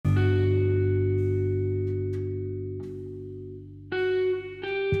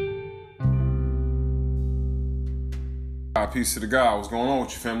Peace to the God. What's going on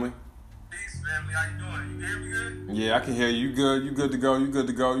with you, family? Peace, family. How you doing? You hear me good? Yeah, I can hear you. You good? You good to go? You good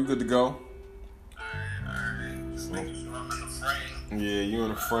to go? You good to go? Alright. Just making sure I'm in the frame. Yeah, you in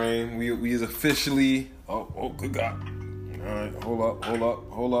the frame. We is officially. Oh, good God. All right, hold up.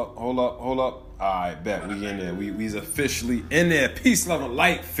 All right, bet we in there. We's officially in there. Peace, love, and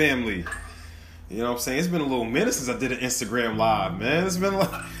light, family. You know what I'm saying? It's been a little minute since I did an Instagram live, man. It's been a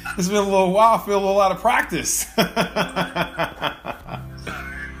little while. I feel a little out of practice.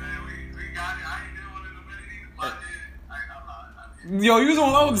 Yo, you was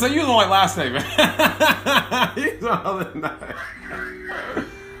on like last night, man. You was on other night.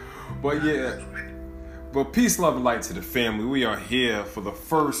 But yeah. But peace, love, and light to the family. We are here for the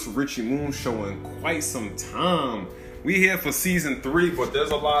first Richie Moon show in quite some time. We here for season 3, but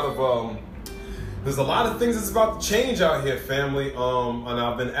there's a lot of things that's about to change out here, family. And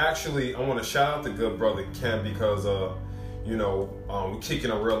I've been I want to shout out the good brother Ken because we're kicking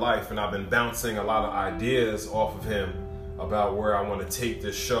in real life, and I've been bouncing a lot of ideas off of him about where I want to take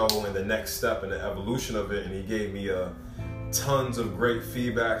this show and the next step in the evolution of it, and he gave me tons of great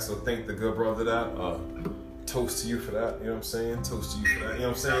feedback. So thank the good brother that. Toast to you for that. You know what I'm saying? Toast to you for that. You know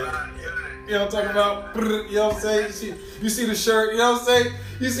what I'm saying? You know what I'm talking about? You know what I'm saying? You see the shirt? You know what I'm saying?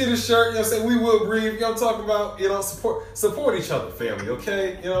 You see the shirt? You know what I'm saying? We will breathe. You know what I'm talking about? You know, support each other, family.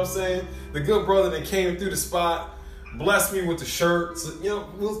 Okay? You know what I'm saying? The good brother that came through the spot, blessed me with the shirt. So, you know,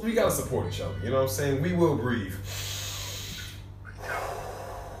 we gotta support each other. You know what I'm saying? We will breathe.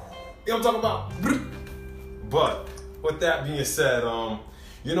 You know what I'm talking about? But with that being said, I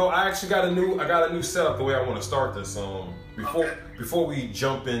actually got a new setup the way I want to start this. Before we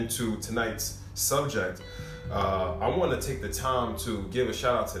jump into tonight's subject, I want to take the time to give a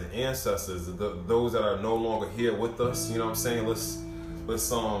shout out to the ancestors, those that are no longer here with us. You know what I'm saying? Let's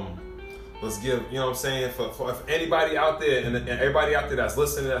give, you know what I'm saying, for anybody out there and everybody out there that's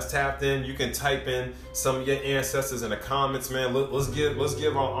listening, that's tapped in, you can type in some of your ancestors in the comments, man. Let's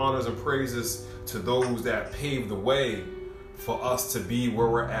give our honors and praises to those that paved the way for us to be where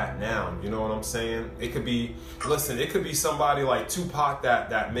we're at now. You know what I'm saying? It could be somebody like Tupac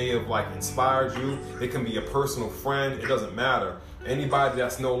that may have like inspired you. It can be a personal friend. It doesn't matter. Anybody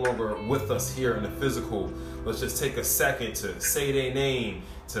that's no longer with us here in the physical, let's just take a second to say their name,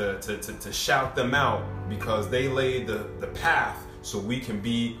 to shout them out, because they laid the path so we can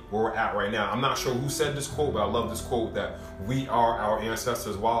be where we're at right now. I'm not sure who said this quote, but I love this quote, that we are our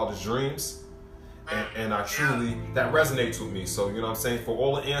ancestors' wildest dreams. And I truly, that resonates with me. So, you know what I'm saying? For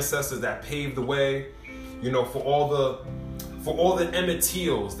all the ancestors that paved the way, you know, for all the Emmett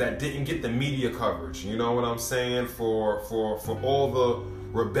Tills that didn't get the media coverage, you know what I'm saying? For all the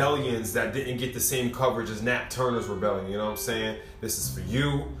rebellions that didn't get the same coverage as Nat Turner's rebellion, you know what I'm saying? This is for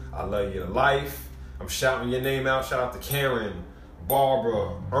you. I love you to life. I'm shouting your name out. Shout out to Karen,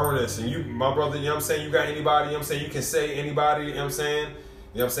 Barbara, Ernest, and you, my brother, you know what I'm saying? You got anybody, you know what I'm saying? You can say anybody, you know what I'm saying?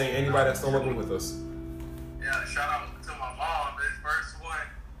 You know what I'm saying? Anybody that's still working with us. Yeah, shout out to my mom, this first one.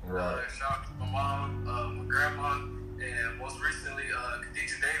 Right. Shout out to my mom, my grandma, and most recently,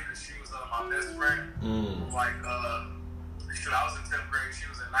 Khadijah Davis. She was my best friend. Like, I was in 10th grade, she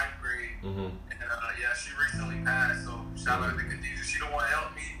was in 9th grade. And she recently passed. So shout out to Khadijah. She the one that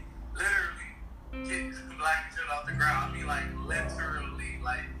helped me literally get the Black agenda off the ground. I mean, like, literally,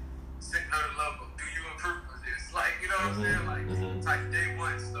 like, sitting her to love of, do you approve of this? Like, you know what I'm saying? Like, type day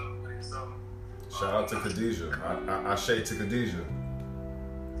one stuff. So, shout out to Khadijah. I shade to Khadijah.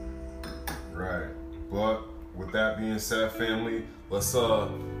 Right. But with that being said, family, let's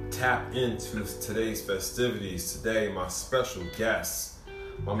tap into today's festivities. Today, my special guest,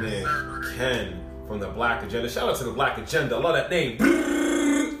 my man Ken from the Black Agenda. Shout out to the Black Agenda. I love that name.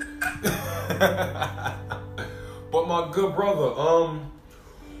 But my good brother,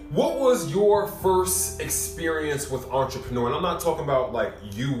 what was your first experience with entrepreneur? And I'm not talking about like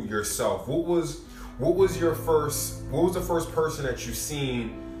you yourself. What was the first person that you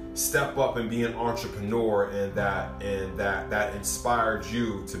seen step up and be an entrepreneur, and that inspired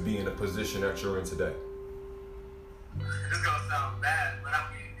you to be in the position that you're in today? This is gonna sound bad, but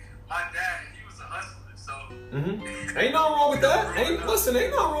I mean, my dad, he was a hustler, so ain't nothing wrong with that. Ain't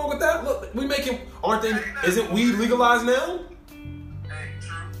nothing wrong with that. Look, isn't weed legalized now?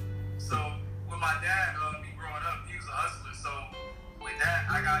 My dad, me growing up, he was a hustler. So with that,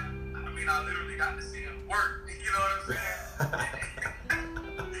 I literally got to see him work. You know what I'm saying?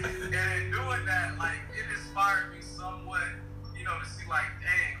 And in doing that, like, it inspired me somewhat, you know, to see like,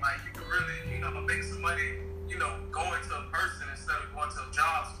 dang, like you can really, you know, make some money, you know, going to a person instead of going to a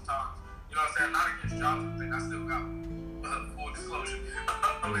job sometimes. You know what I'm saying? I'm not against jobs. I still got full disclosure.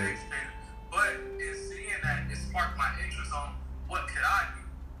 I'm an educator. But in seeing that, it sparked my interest what could I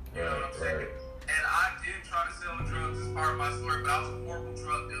do? You know what I'm saying? Right. And I did try to sell drugs as part of my story, but I was a horrible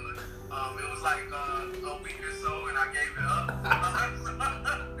drug dealer. It was like a week or so, and I gave it up.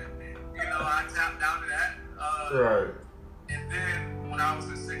 You know, I tapped out of that. Right. And then when I was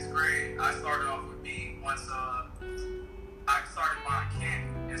in 6th grade, I started off with weed. Once I started buying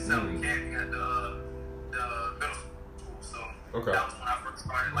candy and selling candy at the middle school. So that was when I first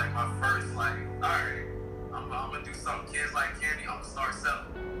started, like my first, like, all right, I'm gonna do something kids like candy. I'm gonna start selling.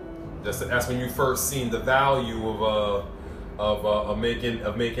 That's when you first seen the value of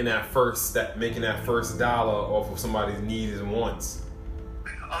making that first dollar off of somebody's needs and wants.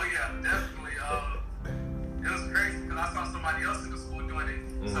 Oh yeah, definitely. It was crazy because I saw somebody else in the school doing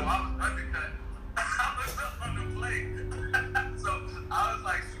it, so I was undercut. I was underplayed. So I was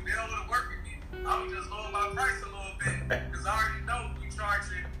like, shoot, they don't want to work with me. I would just lower my price a little bit because I already know we charge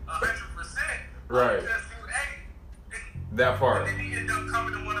it 100%. Right. Just do 80. That part. And then he ended up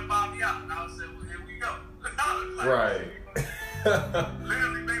coming to want to buy me out, and I said, well, here we go. Like, right.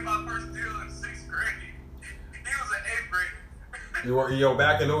 Literally made my first deal in 6th grade. He was in 8th grade.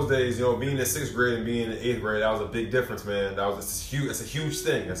 Back in those days, being in 6th grade and being in 8th grade, that was a big difference, man. That's a huge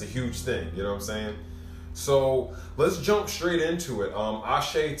thing. That's a huge thing. You know what I'm saying? So let's jump straight into it.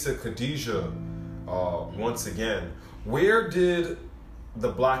 Ashe to Khadijah, once again. Where did the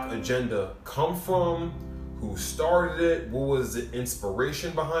Black Agenda come from? Who started it? What was the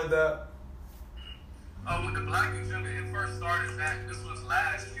inspiration behind that? With the Black Agenda, it first started back. This was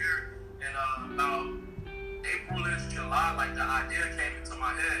last year, and about April-ish, July, like the idea came into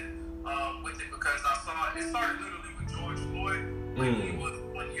my head with it because I saw it started literally with George Floyd when he was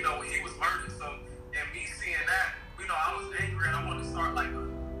murdered. So, and me seeing that, I was angry and I wanted to start like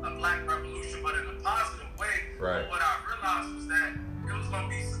a Black revolution, but in a positive way. Right. What I realized was that it was gonna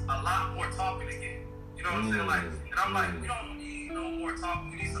be a lot more talking again. You know what I'm saying? Like, and I'm like, we don't need no more talking.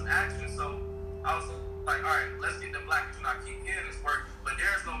 We need some action. So I was like, all right, let's get the Black Agenda. I keep hearing this word, but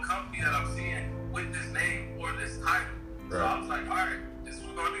there's no company that I'm seeing with this name or this title. Right. So I was like, all right, this is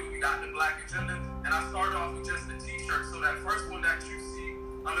what we're gonna do. We got the Black Agenda, and I started off with just the T-shirt. So that first one that you see,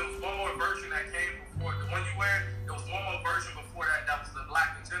 there was one more version that came before the one you wear. There was one more version before that. That was the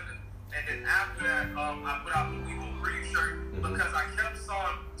Black Agenda, and then after that, I put out the We Will Breathe shirt because I kept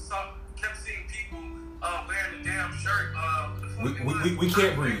seeing people wearing the damn shirt. We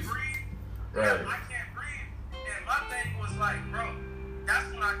can't breathe. Right. Yeah, I can't breathe. And my thing was like, bro, that's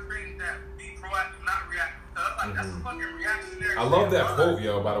when I created that be proactive, not reactive. Because I was like, that's a fucking reactionary. I love that quote,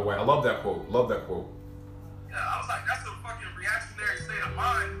 yo, by the way. I love that quote. Love that quote. Yeah, I was like, that's a fucking reactionary state of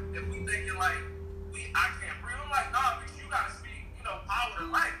mind if we thinking like, I can't breathe. I'm like, nah, bitch, you gotta speak, power to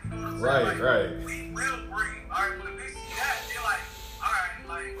life. You know what I'm saying? Right, like, right. We will breathe. All right, when the bitch see that, they're like, all right,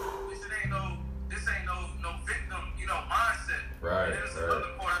 like, this ain't no victim, mindset. Right, and there's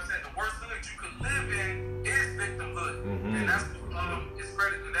another point I said, the worst thing that you could live in is victimhood. And that's it's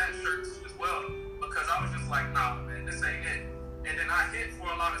credit to that shirt too as well. Because I was just like, nah, man, this ain't it. And then I hit for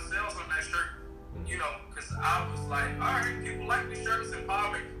a lot of sales on that shirt, because I was like, all right, people like the shirt, it's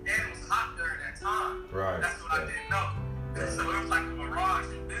empowering, and it was hot during that time. Right. That's what I didn't know. Right. So it was like a mirage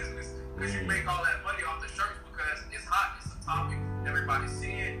in business, because you make all that money off the shirts because it's hot, it's a topic, everybody's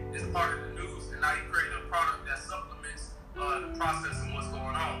seeing, it's part of the news, and now you create a product that supplements the process and what's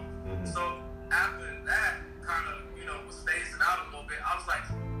going on. So after that kind of, was phasing out a little bit, I was like,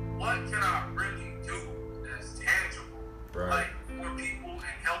 what can I really do that's tangible? Right. Like, for people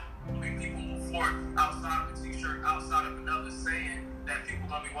and helping people move forward outside of the T-shirt, outside of another saying that people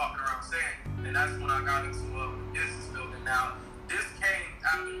gonna be walking around saying. And that's when I got into business building. Now, this came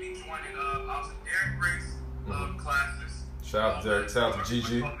after me joining, I was in Derek Grace classes. Shout out to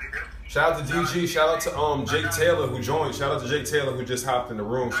GG. Shout out to GG. Shout out to Jake Taylor who joined. Shout out to Jake Taylor who just hopped in the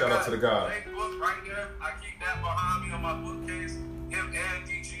room. Shout out to the guy. Book right there. I keep that behind me on my bookcase. Him and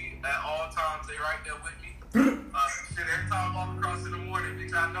DG at all times. They right there with me. Shit, every time I walk across in the morning,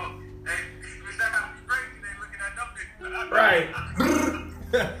 bitch, I know. Hey, bitch, that gotta be crazy. They looking at them bitches. Right.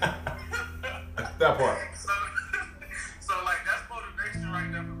 That part. So like that's motivation right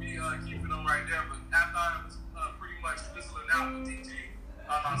there for me, keeping them right there. But after I was pretty much whistling out with DG,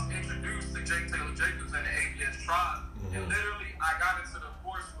 I was introduced to Jake Taylor Jacobs and the ABS tribe. And literally, I got into the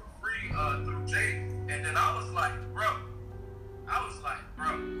course for free through Jake. And then I was like, bro,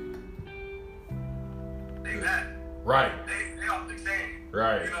 they bad. Right. They off the chain.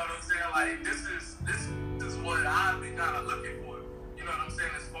 Right. You know what I'm saying? Like this is what I've been kind of looking for. You know what I'm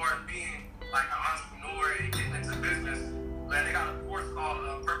saying? As far as being like an entrepreneur and getting into business, man, they got a course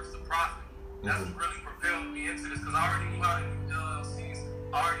called Purpose to Profit. That's what really propelled me into this because I already knew how to do LLCs.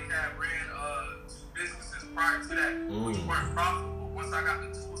 I already had ran 2 businesses prior to that, which weren't profitable. Once I got the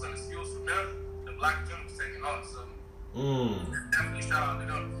tools and the skills from them, the Black Gym was taking off. So definitely shout out to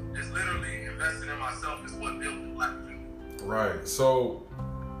them. It's literally investing in myself is what built the Black Gym. Right. So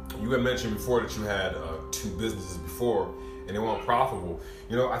you had mentioned before that you had 2 businesses before, and they weren't profitable.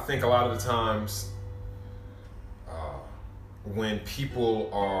 You know, I think a lot of the times when people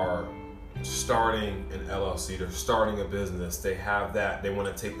are starting an LLC, they're starting a business, they have that, they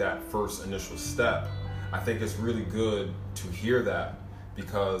want to take that first initial step. I think it's really good to hear that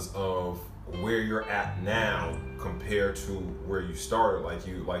because of where you're at now compared to where you started. Like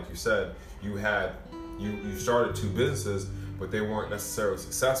you said, you started 2 businesses, but they weren't necessarily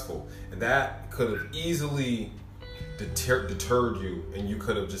successful, and that could have easily deterred you, and you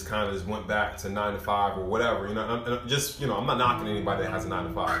could have just kind of just went back to 9 to 5 or whatever. You know, I'm not knocking anybody that has a 9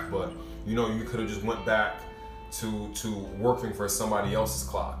 to 5, but you know, you could have just went back to working for somebody else's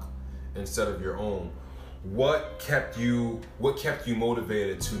clock instead of your own. What kept you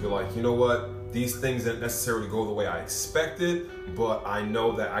motivated to be like, you know what, these things didn't necessarily go the way I expected, but I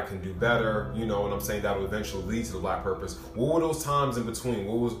know that I can do better, you know, and I'm saying that will eventually lead to the Black Purpose. What were those times in between?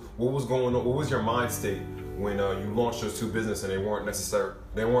 What was going on? What was your mind state when you launched those 2 businesses and they weren't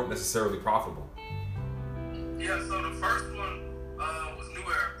necessarily profitable? Yeah, so the first one was New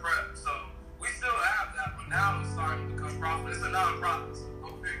Era Prep. So we still have that, but now it's starting to become profitable. It's a non-profit, so go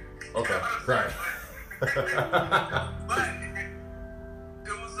figure. Okay, right. But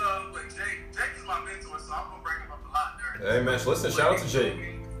it was with Jake. Jake is my mentor, so I'm gonna bring him up a lot there. Hey man, listen, shout out to Jake.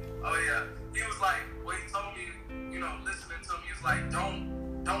 Oh yeah, he was like, what he told me, you know, listening to me, he was like,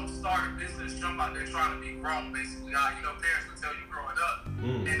 don't start a business, jump out there trying to be grown. Basically, you know, parents would tell you growing up,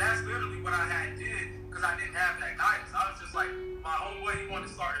 and that's literally what I had did because I didn't have that guidance. I was just like, my homeboy, he wanted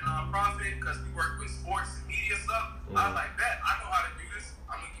to start a nonprofit because we work with sports and media stuff. I was like, bet I know how to do this.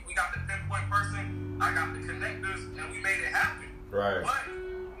 I mean, we got the pinpoint person, I got the connectors, and we made it happen. Right. But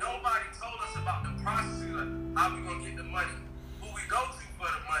nobody told us about the process, like how we gonna get the money, who we go to for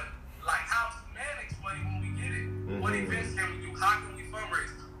the money, like how to manage money when we get it, what events can we do, how can we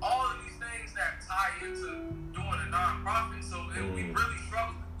fundraise, all of these things that tie into doing a nonprofit. So we really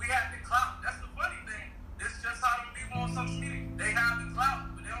struggled. We had the clout. That's the funny thing. It's just how the people on social media, they have the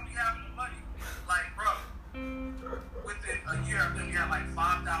clout, but they don't be having the money. Like, bro, within a year, I think we had like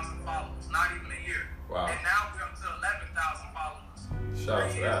 5,000 followers, not even a year. Wow. And now we're up to 11,000 followers. Shout out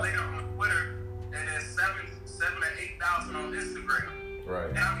to 3 years that. later on Twitter, and then 7 to 8,000 on Instagram. Right.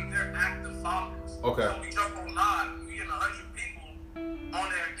 And I mean, they're active followers. Okay. So we jump on live, we get 100 people on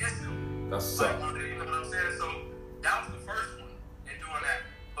there instantly. That's like, up. on there, you know what I'm saying? So that was the first one in doing that.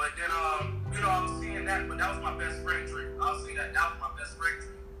 But then, you know, I was seeing that, but that was my best friend dream. I was seeing that was my best friend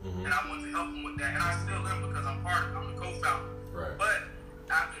dream. And I wanted to help him with that. And I still am because I'm the co-founder. Right. But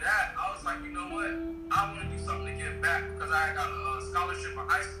after that, I was like, you know what? I want to do something to give back because I got a scholarship in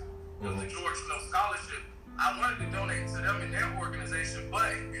high school. It was the George Snow Scholarship. I wanted to donate to them in their organization,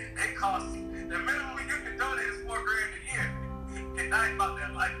 but it costs, the minimum you can donate is $4,000 a year. And I ain't about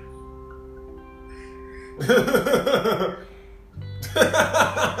that life.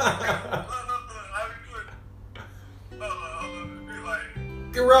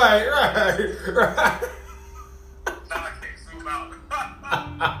 Right. Now I can't zoom out.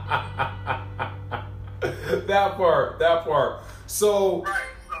 That part. So,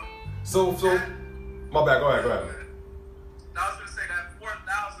 Right. so, my bad. Go ahead. Now I was gonna say that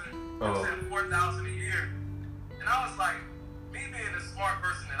 4,000. Said 4,000 a year, and I was like, me being the smart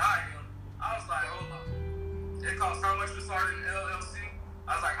person that I am, I was like, hold on. It costs how much to start an LLC? I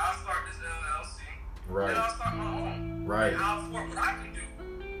was like, I'll start this LLC. Right. And I'll start my own. Right. And I'll afford what I can do.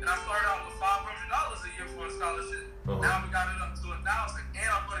 And I started out with $500 a year for a scholarship. Now we got it up to 1,000, and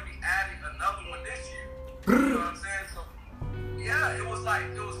I'm going to be adding another one this year. You know what I'm saying? So yeah, it was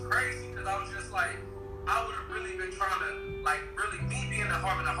crazy because I was just like, I would have really been trying to, like, really me being the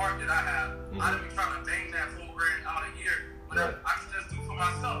heart that I have, I'd have been trying to bang that $4,000 out a year. But I can just do for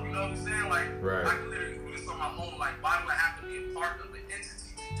myself. You know what I'm saying? Like, I can literally do this on my own. Like, why do I have to be a part of an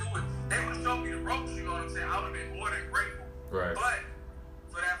entity to do it? They would have showed me the ropes. You know what I'm saying? I would have been more than grateful. Right. But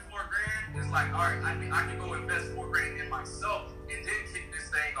for that $4,000, it's like, all right, I can go invest $4,000 in myself and then kick this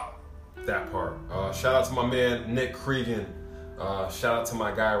thing off. That part. Shout out to my man Nick Cregan. Shout out to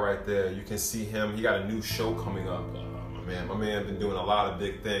my guy right there. You can see him. He got a new show coming up. My man been doing a lot of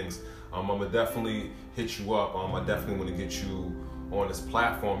big things. I'm gonna definitely hit you up. I definitely want to get you on this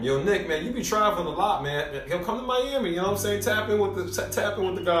platform. Yo, Nick, man, you be traveling a lot, man. He'll come to Miami, you know what I'm saying? Tap in with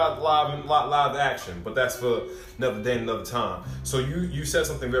the God live action. But that's for another day, another time. So you said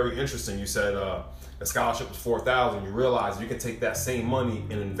something very interesting. You said the scholarship was $4,000. You realize you can take that same money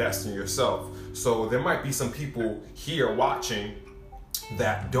and invest in yourself. So there might be some people here watching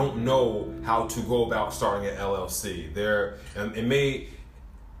that don't know how to go about starting an LLC.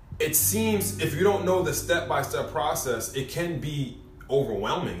 It seems, if you don't know the step-by-step process, it can be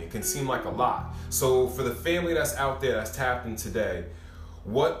overwhelming. It can seem like a lot. So for the family that's out there that's tapped in today,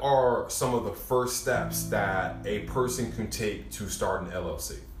 what are some of the first steps that a person can take to start an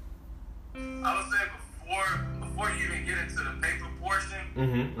LLC? I would say before you even get into the paper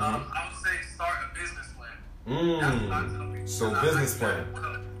portion, I would say start a business plan. That's what I tell people. So business plan.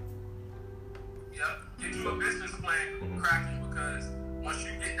 Yep. Get you a business plan cracking, because once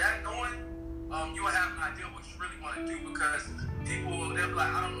you get that going, you'll have an idea what you really want to do, because people, they'll be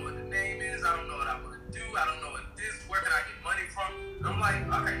like, I don't know what the name is, I don't know what I want to do, I don't know what this, where can I get money from? And I'm like,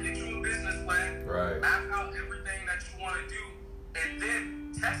 okay, get you a business plan, map out everything that you want to do, and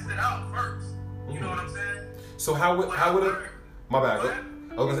then test it out first. You know what I'm saying? So how would a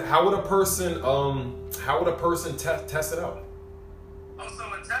person test it out? So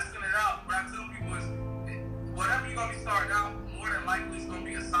in testing it out, what I tell people is, whatever you're gonna be starting out, more than likely it's gonna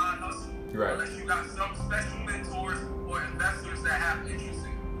be a side hustle. Right. Unless you got some special mentors or investors that have interest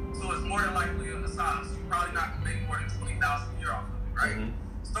in it. So it's more than likely a side hustle. You're probably not gonna make more than $20,000 a year off of it, right?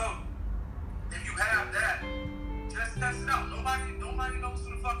 So if you have that, just test it out. Nobody knows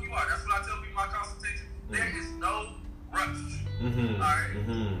who the fuck you are. That's what I tell people in my consultation. There is no rush. Alright?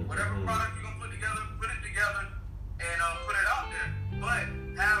 Whatever product you're gonna put it together and put it out there. But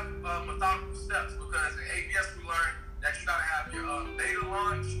have methodical steps, because in ABS we learned that you gotta have your beta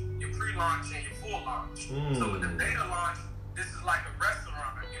launch, your pre-launch, and your full launch. So with the beta launch, this is like a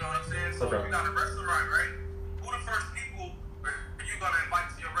restaurant. You know what I'm saying? So if you got a restaurant, right? Who the first people are you gonna invite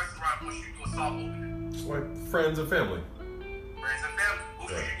to your restaurant once you do a soft opening? Like friends and family. Friends and family. Who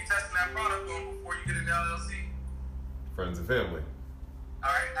should you be testing that product on before you get an LLC? Friends and family.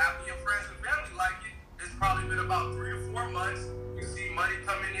 Alright, after your friends and family like it, it's probably been about 3 or 4 months. You see money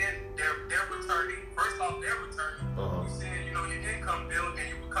coming in, they're returning. First off, they're returning. You seeing, your income build, and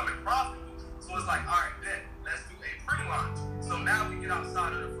you're becoming profitable. So it's like, all right, then let's do a pre-launch. So now we get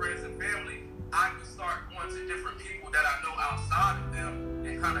outside of the friends and family. I can start going to different people that I know outside of them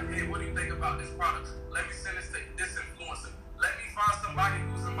and kind of, hey, what do you think about this product? Let me send this to this influencer. Let me find somebody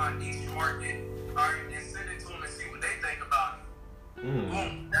who's in my niche market, all right, and send it to them and see what they think about it.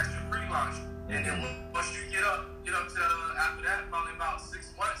 Boom, that's your pre-launch. And then once you get up to after that, probably about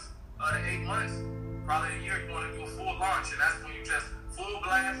 6 months to 8 months, probably a year, you want to do a full launch, and that's when you just full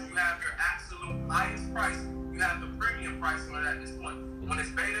blast. You have your absolute highest price. You have the premium price on it at this point. When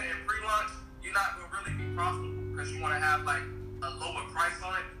it's beta and pre-launch, you're not gonna really be profitable, because you want to have like a lower price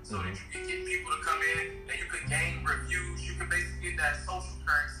on it, so that you can get people to come in and you can gain reviews. You can basically get that social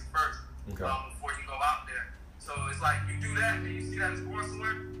currency first before you go out there. So it's like you do that and you see that it's going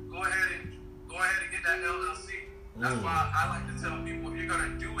somewhere, go ahead and get that LLC. That's why I like to tell people, if you're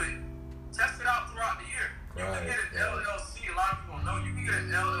gonna do it, test it out throughout the year. You can get an LLC. A lot of people don't know. You can get an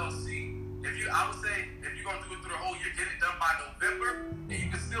LLC. I would say if you're gonna do it through the whole year, get it done by November, and you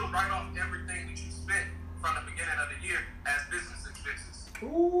can still write off everything that you spent from the beginning of the year as business expenses.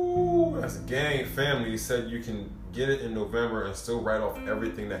 Ooh, that's gang, family. You said you can get it in November and still write off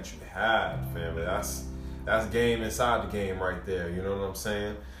everything that you had, family. That's game inside the game right there. You know what I'm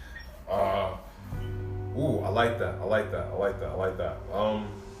saying? I like that.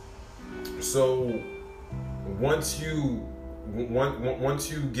 So once you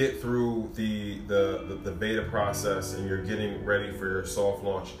get through the beta process and you're getting ready for your soft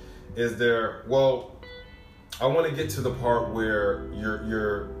launch, I want to get to the part where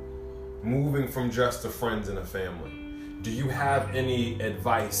you're moving from just a friends and a family. Do you have any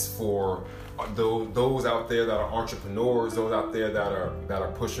advice for those out there that are entrepreneurs, those out there that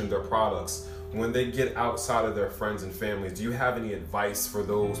are pushing their products, when they get outside of their friends and families? Do you have any advice for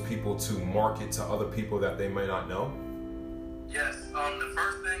those people to market to other people that they may not know? Yes. The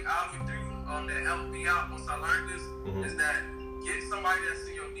first thing I would do that helped me out once I learned this is that get somebody that's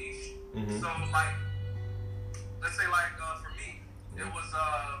in your niche. So like, let's say like for me, it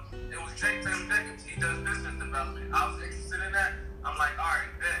was Jake Taylor Dickens. He does business development. I was interested in that. I'm like, all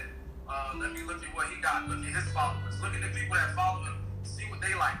right, bet. Let me look at what he got. Look at his followers. Look at the people that follow him. See what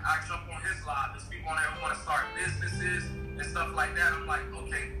they like. I jump on his live. There's people on there who want to start businesses and stuff like that. I'm like,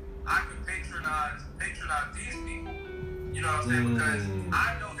 okay, I can patronize these people. You know what I'm saying? Because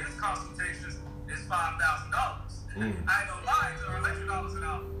I know his consultations is $5,000. I ain't gonna lie, to $100 an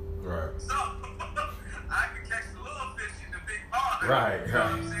hour. Right. So I can catch the little fish in the big pond. Right. You know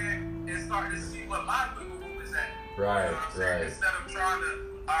what I'm saying? And start to see what my wiggle room is at. Right. You know what I'm saying? Instead of trying to,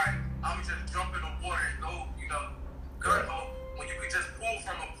 all right, I'm gonna just jump in the water and go, gun ho. When you can just pull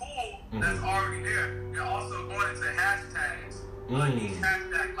from a pool that's already there. You're also going into hashtags. Each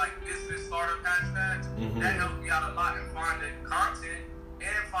hashtag, like business startup hashtags, that helped me out a lot in finding content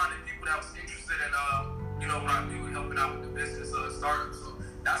and finding people that was interested in, what I do and helping out with the business startup. So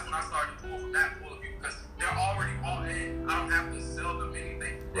that's when I started to pull from that pool of people because they're already all in. I don't have to sell them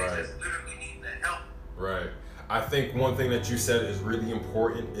anything. They just literally need the help. Right. I think one thing that you said is really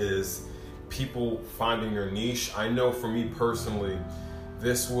important is people finding their niche. I know for me personally,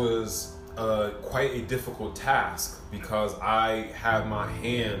 this was quite a difficult task because I have my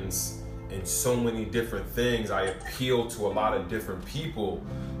hands in so many different things. I appeal to a lot of different people,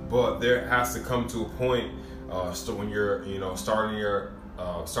 but there has to come to a point when you're starting your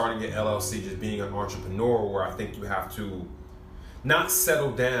LLC, just being an entrepreneur, where I think you have to not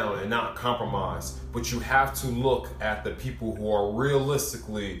settle down and not compromise, but you have to look at the people who are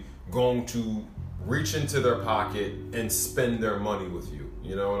realistically going to reach into their pocket and spend their money with you.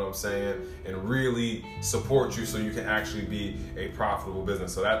 You know what I'm saying? And really support you so you can actually be a profitable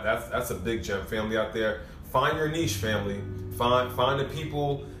business. So that's a big gem, family out there. Find your niche, family. Find the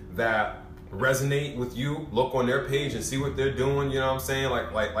people that resonate with you. Look on their page and see what they're doing. You know what I'm saying?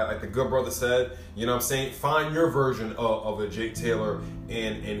 Like the good brother said. You know what I'm saying? Find your version of a Jake Taylor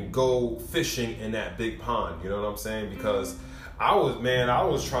and go fishing in that big pond. You know what I'm saying? Because I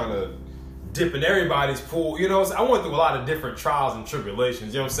was trying to dip in everybody's pool. I went through a lot of different trials and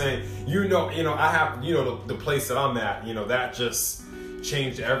tribulations. You know what I'm saying? I have, the place that I'm at, that just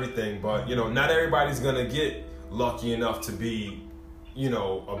changed everything. But, not everybody's going to get lucky enough to be,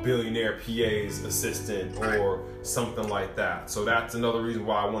 a billionaire PA's assistant or something like that. So that's another reason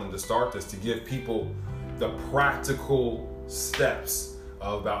why I wanted to start this, to give people the practical steps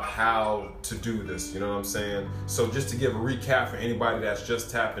about how to do this. You know what I'm saying? So just to give a recap for anybody that's just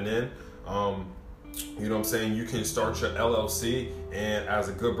tapping in, you know what I'm saying, you can start your LLC, and as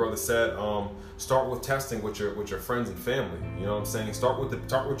a good brother said, start with testing with your friends and family. You know what I'm saying? Start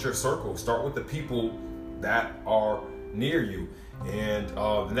with your circle. Start with the people that are near you. And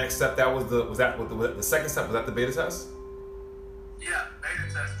the next step, the second step, was that the beta test? Yeah, beta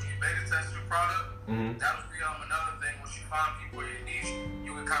test. When you beta test your product, that would be another thing. Once you find people in your niche,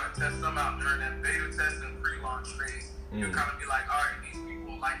 you can kind of test them out during that beta test and pre-launch phase. You kind of be like, all right, these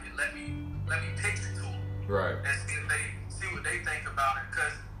people like it. Let me pitch it to them. Right. And see what they think about it.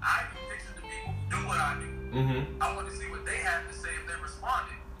 Because I can pitch it to people who do what I do. I want to see what they have to say if they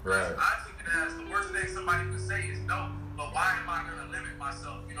responded. Right. I took it as the worst thing somebody could say is no. But why am I going to limit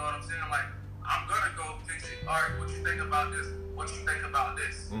myself? You know what I'm saying? Like, I'm going to go pitch it. All right, what you think about this? What you think about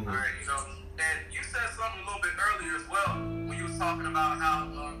this? All right, And you said something a little bit earlier as well when you was talking about how,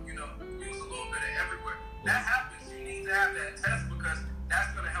 you was a little bit of everywhere. That happens. You need to have that test because that's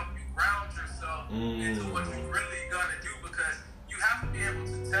going to help you ground yourself into what you're really going to do, because you have to be able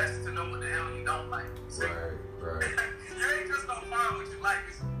to test to know what the hell you don't like. See? Right. You ain't just going to find what you like.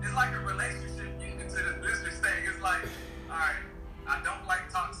 It's like a relationship getting into the business thing. It's like, all right, I don't like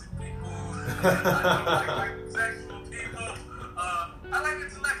toxic people. I don't like sexual people. I like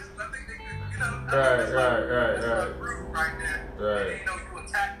intellectuals. I think they could, that's my group right there. Right. And you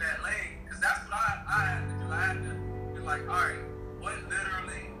attack that lane, because that's what I had to do. I had to be like, all right, what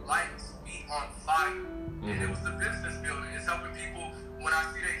literally lights me on fire? And it was the business building. It's helping people when I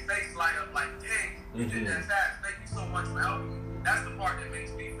see their face light up, like, dang, you did that fast. Thank you so much for helping me. That's the part that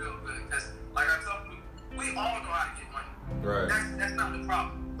makes me feel good. Because, like I tell people, we all know how to get money. Right. That's not the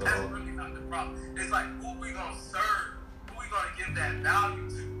problem. That's really not the problem. It's like, who we gonna serve? Who we gonna give that value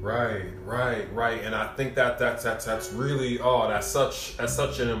to? Right. And I think that's really that's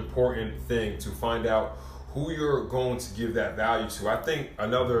such an important thing, to find out who you're going to give that value to. I think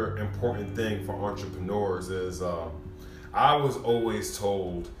another important thing for entrepreneurs is I was always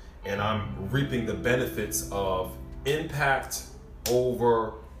told, and I'm reaping the benefits of, impact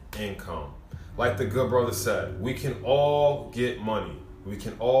over income. Like the good brother said, we can all get money. We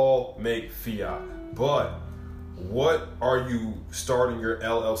can all make fiat. But what are you starting your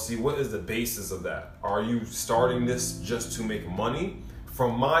LLC? What is the basis of that? Are you starting this just to make money?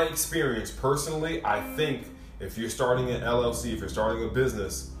 From my experience personally, I think if you're starting an LLC, if you're starting a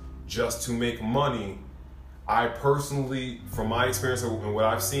business just to make money, I personally, from my experience and what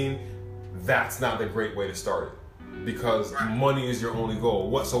I've seen, that's not the great way to start it. Because money is your only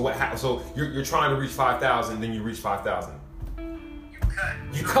goal. So you're trying to reach 5,000, then you reach 5,000. You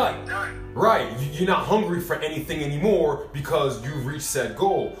You cut. Right. You're not hungry for anything anymore because you reached said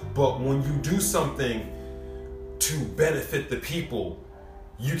goal. But when you do something to benefit the people,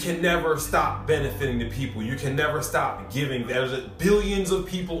 you can never stop benefiting the people. You can never stop giving. There's billions of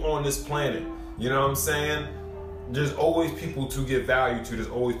people on this planet. You know what I'm saying? There's always people to give value to. There's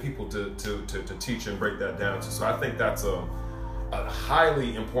always people to teach and break that down to. So I think that's a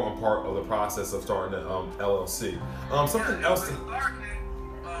highly important part of the process of starting an LLC. Something else.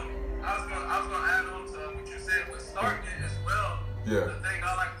 I was gonna add on to what you said with starting it as well. Yeah. The thing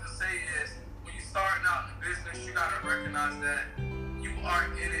I like to say is when you're starting out in business, you gotta recognize that you are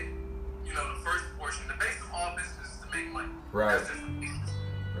in it. You know, the first portion, the base of all business is to make money. Right. That's just the business.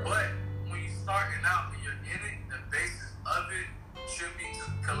 Right. But when you're starting out, when you're in it, the basis of it should be to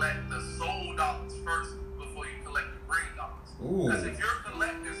collect the soul dollars first before you collect the brain dollars. Because if you're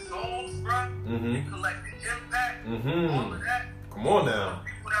collecting souls, bro, you collect the impact, all of that. Come on now.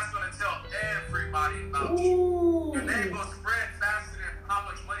 People that's gonna tell everybody about you. Your name gonna spread faster than how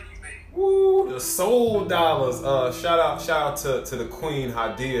much money you make. Woo, the soul dollars. Shout out to the Queen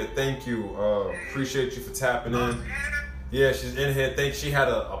Hadia. Thank you. Appreciate you for tapping in. Yeah, she's in here. Think she had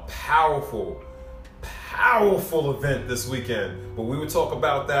a powerful event this weekend. But we would talk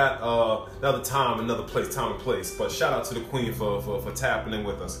about that another time, another place, time and place. But shout out to the Queen for tapping in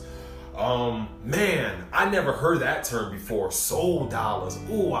with us. Man, I never heard that term before. Soul dollars.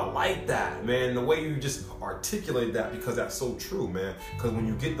 Ooh, I like that, man. The way you just articulate that, because that's so true, man. Because when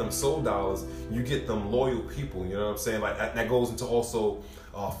you get them soul dollars, you get them loyal people. You know what I'm saying? Like that goes into also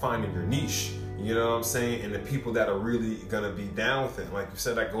finding your niche. You know what I'm saying? And the people that are really gonna be down with it. Like you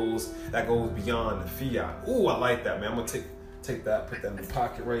said, that goes beyond the fiat. Ooh, I like that, man. I'm gonna take that, put that in the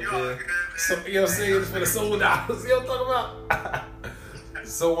pocket right there. So, you know what I'm saying? For the soul dollars. You know what I'm talking about?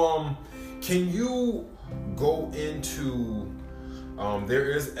 So, can you go into, there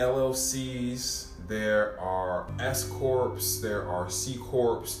is LLCs, there are S Corps, there are C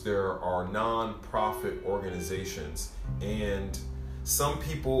Corps, there are non-profit organizations, and some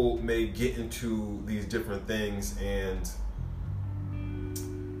people may get into these different things, and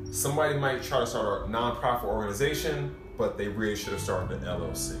somebody might try to start a non-profit organization, but they really should have started an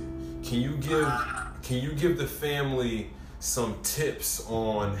LLC. Can you give the family some tips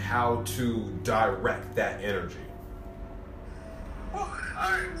on how to direct that energy?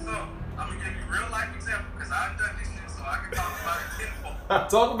 Alright, so I'm gonna give you a real life example because I've done this shit, so I can talk about it tenfold.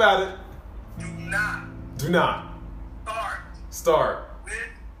 Talk about it. Do not start with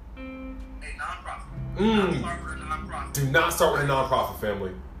a nonprofit. Do not start with a nonprofit. Do not start with a nonprofit, family.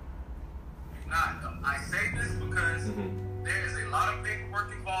 Do not. I say this because there is a lot of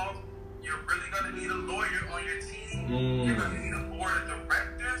paperwork involved. You're really gonna need a lawyer on your team. You're gonna need a board of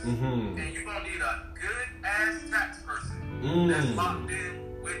directors, and you're gonna need a good ass tax person that's locked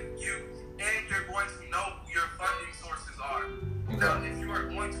in with you, and you're going to know who your funding sources are. Now, if you are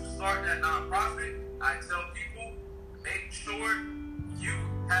going to start that nonprofit, I tell people, make sure you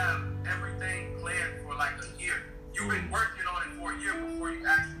have everything planned for like a year. You've been working on it for a year before you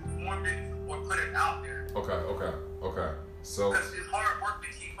actually formed it or put it out there. Okay. So because it's hard work to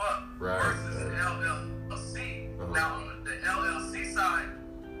keep up versus an LLC. Now on the LLC side,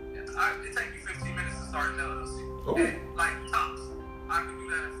 it takes you 15 minutes to start an LLC. And like tops, I can do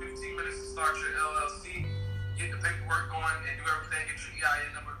that in 15 minutes to start your LLC, get the paperwork going, and do everything, get your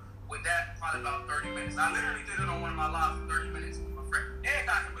EIN number. With that, probably about 30 minutes. I literally did it on one of my lives in 30 minutes with my friend. And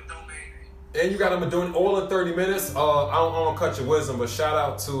got him a domain name. And you got him doing all in 30 minutes. I don't want to cut your wisdom, but shout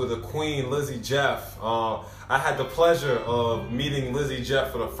out to the Queen, Lizzie Jeff. I had the pleasure of meeting Lizzie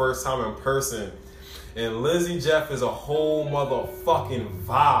Jeff for the first time in person. And Lizzie Jeff is a whole motherfucking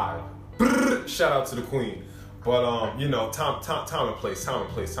vibe. Brrr, shout out to the Queen. But, you know, time and place.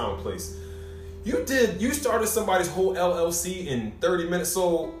 You started somebody's whole LLC in 30 minutes.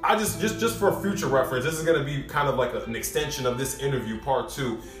 So I just for future reference, this is going to be kind of like an extension of this interview, part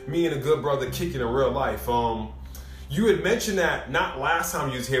 2. Me and a good brother kicking in real life. You had mentioned that not last time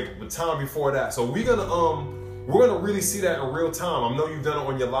you was here, but the time before that. So we're gonna really see that in real time. I know you've done it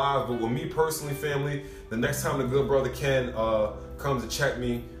on your live, but with me personally, family, the next time the good brother Ken comes to check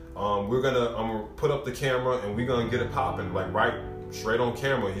me, I'm gonna put up the camera and we're gonna get it popping, like right straight on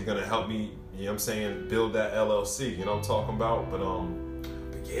camera. He's gonna help me, you know what I'm saying, build that LLC. You know what I'm talking about? But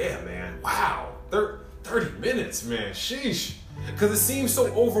yeah, man. Wow. 30 minutes, man. Sheesh. Because it seems so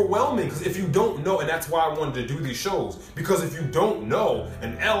overwhelming. Because if you don't know, and that's why I wanted to do these shows, because if you don't know,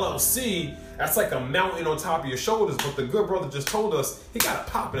 an LLC, that's like a mountain on top of your shoulders. But the good brother just told us he got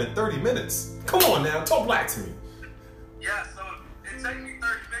it popping in 30 minutes. Come on now, talk black to me. Yeah, so it takes me 30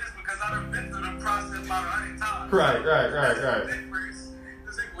 minutes because I've been through the process about 100 times. Right.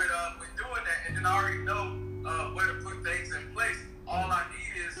 with doing that, and then I already know where to put things in place. All I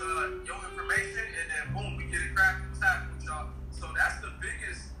need is your information, and then boom, we get it cracking. What's happening with y'all? So that's the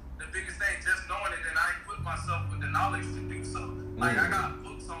biggest thing, just knowing it, and I put myself with the knowledge to do so. Like I got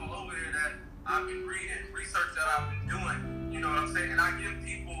books all over there that I've been reading, research that I've been doing. You know what I'm saying? And I give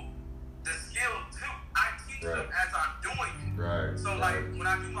people the skill too. I teach them as I'm doing it. Right. So like when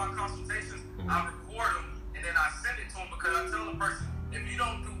I do my consultations, I record them and then I send it to them because I tell the person, if you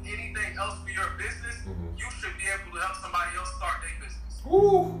don't do anything else for your business, you should be able to help somebody else start their business.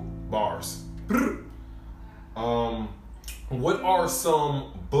 Woo! Bars. What are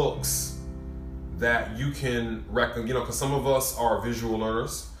some books that you can recommend? You know, because some of us are visual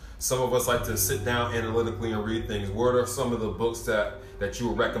learners. Some of us like to sit down analytically and read things. What are some of the books that you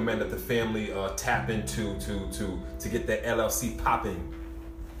would recommend that the family tap into to get that LLC popping?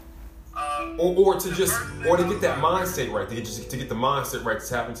 Or to get that mindset right, to get the mindset right to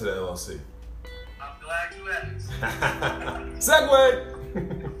tap into the LLC. I'm glad you asked.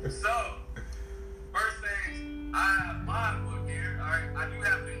 Segue. So, first thing, I have my book here. All right, I do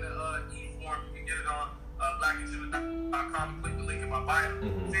have it in the e-form. You can get it on blackandchiller.com. Click the link in my bio.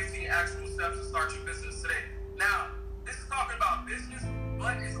 15 actual steps to start your business today. Now, this is talking about business,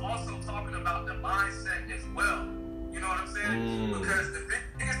 but it's also talking about the mindset as well. You know what I'm saying? Because the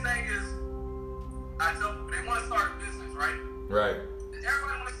biggest thing is, I tell people they want to start a business, right? Right.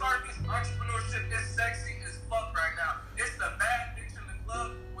 Everybody want to start a business. Entrepreneurship is sexy as fuck right now. It's the bad bitch in the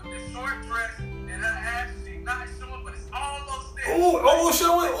club with the short dress and her ass. She's not showing, but it's almost there. Ooh, almost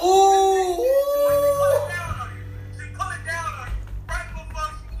showing. Ooh. She pull it down on you. Right before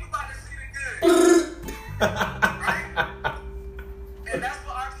you about to see the good. Right? And that's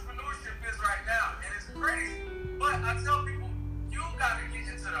what entrepreneurship is right now. And it's crazy. But I tell people, you got to get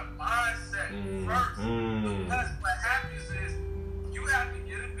into the mindset first. Because what happens is, you have to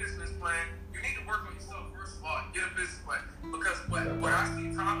get a business plan. You need to work on yourself first of all. Get a business plan. Because what I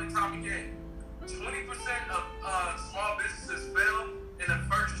see time and time again, 20% of small businesses fail in the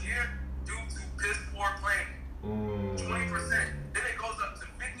first year due to piss poor planning. 20%. Then it goes up to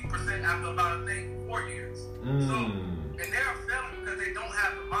 50% after about 4 years. So, and they're failing because they don't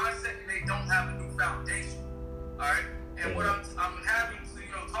have the mindset and they don't have a new foundation. All right. And what I'm having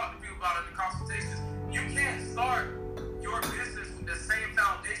to talk to people about in the consultations, you can't start your business with the same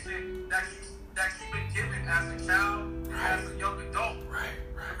foundation that you've been given as a child, as a young adult. Right.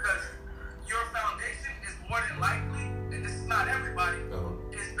 Because your foundation is more than likely, and this is not everybody,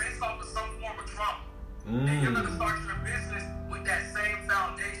 is based off of some form of trauma. And you're gonna start your business with that same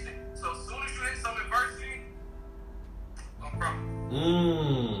foundation. So as soon as you hit some adversity, no problem.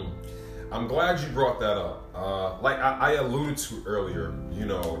 I'm glad you brought that up. Like I alluded to earlier,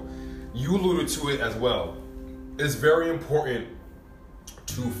 you alluded to it as well. It's very important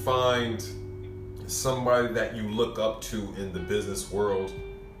to find somebody that you look up to in the business world,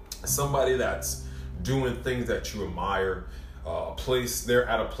 somebody that's doing things that you admire, they're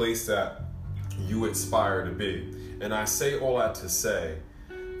at a place that you aspire to be. And I say all that to say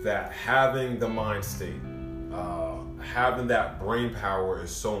that having the mind state, having that brain power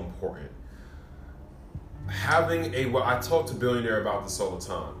is so important. I talk to billionaires about this all the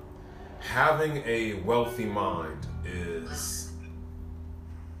time. Having a wealthy mind is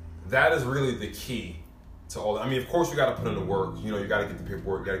really the key to all that. I mean, of course, you got to put in the work. You got to get the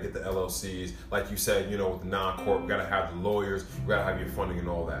paperwork. You got to get the LLCs. Like you said, with the non-corp, you got to have the lawyers. You got to have your funding and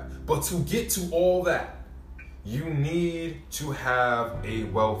all that. But to get to all that, you need to have a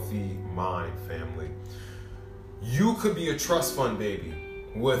wealthy mind, family. You could be a trust fund baby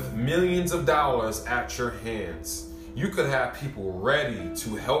with millions of dollars at your hands. You could have people ready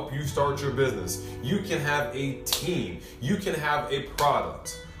to help you start your business. You can have a team. You can have a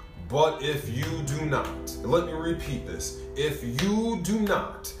product. But if you do not, let me repeat this, if you do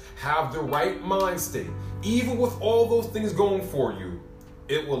not have the right mind state, even with all those things going for you,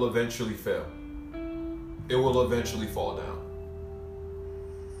 it will eventually fail. It will eventually fall down.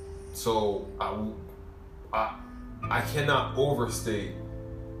 So I cannot overstate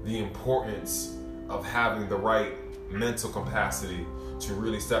the importance of having the right mental capacity to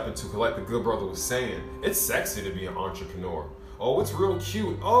really step into, like the good brother was saying, it's sexy to be an entrepreneur. Oh, it's real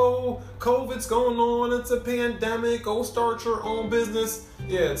cute. Oh, COVID's going on. It's a pandemic. Oh, start your own business.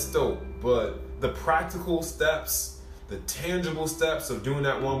 Yeah, it's dope. But the practical steps, the tangible steps of doing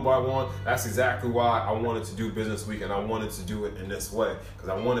that one by one, that's exactly why I wanted to do Business Week, and I wanted to do it in this way, because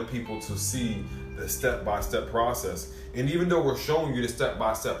I wanted people to see the step-by-step process. And even though we're showing you the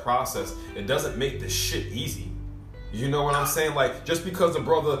step-by-step process, it doesn't make this shit easy. You know what I'm saying? Like, just because a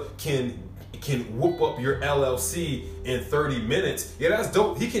brother can can whoop up your LLC in 30 minutes. Yeah, that's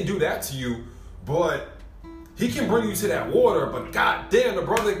dope. He can do that to you, but he can bring you to that water, but goddamn, the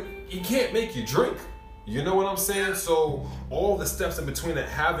brother, he can't make you drink. You know what I'm saying? So all the steps in between it,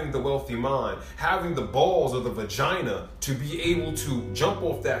 having the wealthy mind, having the balls or the vagina to be able to jump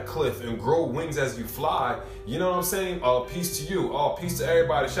off that cliff and grow wings as you fly. You know what I'm saying? Peace to you. Peace to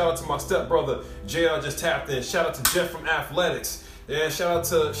everybody. Shout out to my stepbrother, JR just tapped in. Shout out to Jeff from Athletics. Yeah, shout out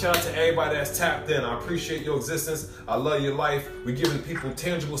to everybody that's tapped in. I appreciate your existence. I love your life. We're giving people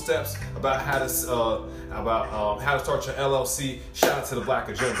tangible steps about how to start your LLC. Shout out to the Black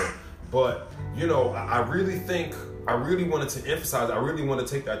Agenda. But you know, I really wanted to emphasize, I really want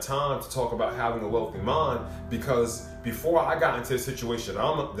to take that time to talk about having a wealthy mind, because before I got into the situation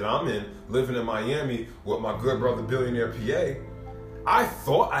that I'm in, living in Miami with my good brother, billionaire PA, I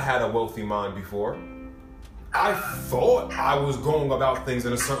thought I had a wealthy mind before. I thought I was going about things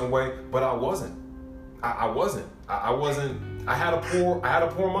in a certain way, but I wasn't. I wasn't. I had a poor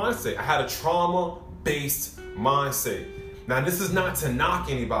mindset. I had a trauma-based mindset. Now, this is not to knock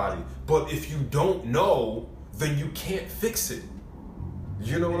anybody, but if you don't know, then you can't fix it.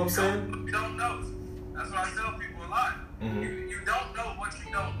 You know what I'm saying? You don't know. That's what I tell people a lot. Mm-hmm. You don't know what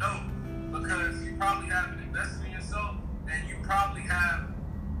you don't know, because you probably haven't invested in yourself, and you probably have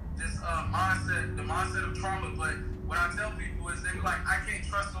this mindset, the mindset of trauma. But what I tell people is, they be like, I can't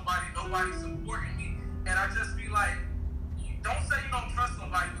trust nobody, nobody's supporting me. And I just be like, don't say you don't trust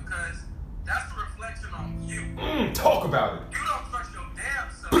nobody, because that's a reflection on you. Talk about it. You don't trust your damn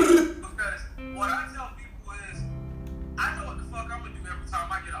self. Because what I tell people is, I know what the fuck I'm gonna do every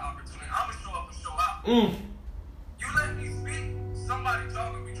time I get an opportunity. I'm gonna show up and show out. You let me speak, somebody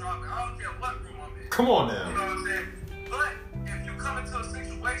talking me dropping. I don't care what room I'm in. Come on now. You know what I'm saying? But if you come into a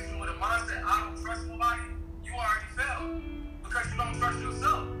situation with a mindset, I don't trust nobody, you already failed. Because you don't trust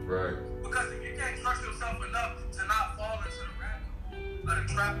yourself. Right. Because if you can't trust yourself enough to not fall into the rabbit hole or the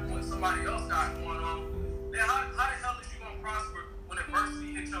trap of what somebody else got going on, then how the hell is you gonna prosper when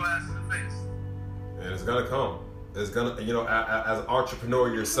adversity hits your ass in the face? And it's gonna come. It's gonna, you know, as an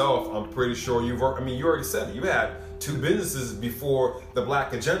entrepreneur yourself, I'm pretty sure you already said it. You had 2 businesses before the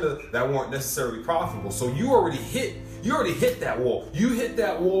Black Agenda that weren't necessarily profitable. So you already hit that wall. You hit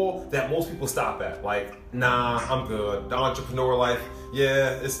that wall that most people stop at. Like, nah, I'm good. The entrepreneur life,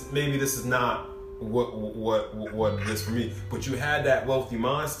 yeah, maybe this is not what it is for me. But you had that wealthy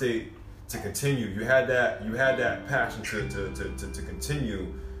mind state to continue. You had that passion to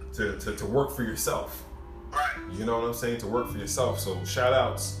continue to work for yourself. Right. You know what I'm saying? To work for yourself. So shout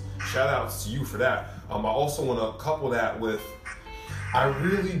outs to you for that. I also want to couple that with, I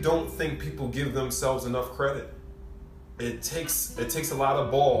really don't think people give themselves enough credit. It takes a lot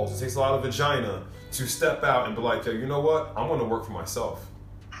of balls, it takes a lot of vagina to step out and be like, yo, you know what? I'm going to work for myself.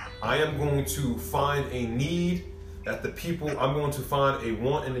 I am going to find a need that I'm going to find a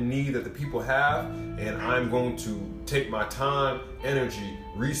want and a need that the people have, and I'm going to take my time, energy,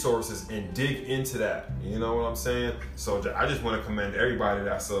 resources, and dig into that. You know what I'm saying? So I just want to commend everybody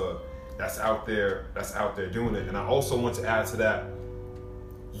that's out there doing it. And I also want to add to that,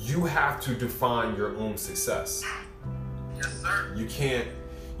 you have to define your own success. Yes, sir. You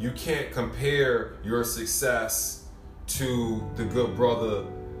can't compare your success to the good brother,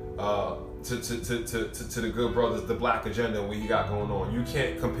 to the good brothers, the Black Agenda, and what he got going on. You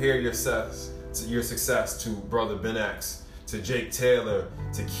can't compare your success to Brother Ben X, to Jake Taylor,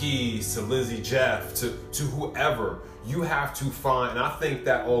 to Keys, to Lizzie Jeff, to whoever. You have to find, and I think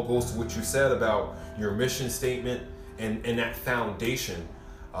that all goes to what you said about your mission statement and that foundation.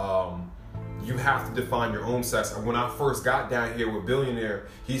 You have to define your own success. When I first got down here with Billionaire,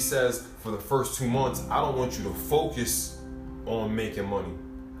 he says for the first 2 months, I don't want you to focus on making money.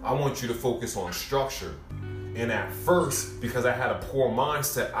 I want you to focus on structure. And at first, because I had a poor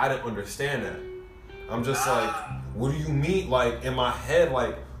mindset, I didn't understand that. I'm just like, what do you mean? Like, in my head,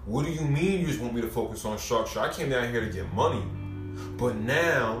 like, what do you mean you just want me to focus on structure? I came down here to get money. But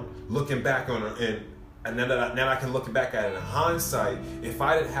now, looking back on it, and now I can look back at it in hindsight, if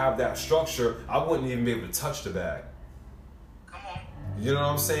I didn't have that structure, I wouldn't even be able to touch the bag. Come on. You know what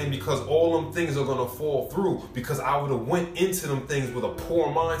I'm saying? Because all them things are gonna fall through, because I would have went into them things with a poor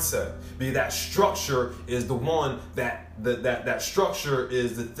mindset. Because that structure is the one that structure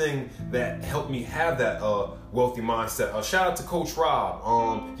is the thing that helped me have that wealthy mindset. Shout out to Coach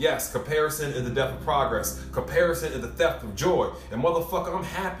Rob. Yes, comparison is the death of progress. Comparison is the theft of joy. And motherfucker, I'm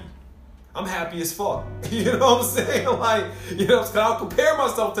happy. I'm happy as fuck. You know what I'm saying? Like, you know, I don't compare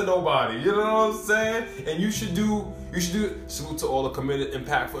myself to nobody. You know what I'm saying? And you should do it. Salute to all the committed,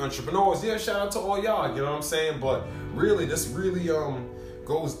 impactful entrepreneurs. Yeah, shout out to all y'all. You know what I'm saying? But really, this really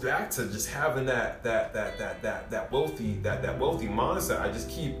goes back to just having that wealthy mindset.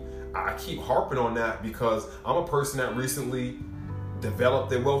 I keep harping on that because I'm a person that recently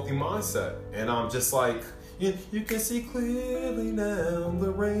developed a wealthy mindset, and I'm just like, you can see clearly now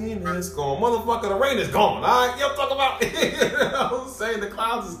the rain is gone. Motherfucker, the rain is gone. All right, I'm talking about. You know what I'm saying? The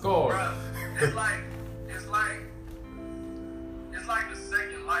clouds is gone. Bruh, it's like the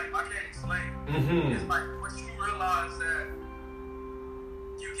second life. I can't explain. Mm-hmm. It's like once you realize that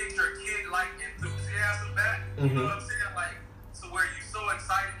you get your kid-like enthusiasm back. You know what I'm saying? Like, so where you're so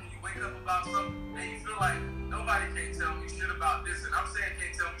excited when you wake up about something, and you feel like nobody can't tell me shit about this, and I'm saying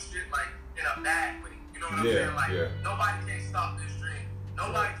can't tell me shit like in a bad way. You know what I'm saying? Like, nobody can stop this dream.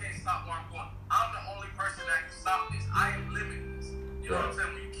 Nobody can stop where I'm going. I'm the only person that can stop this. I am limitless. You know what I'm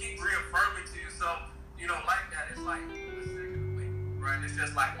saying? When you keep reaffirming to yourself, you know, like that, it's like the second way, right? It's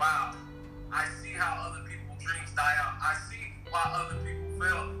just like, wow, I see how other people's dreams die out. I see why other people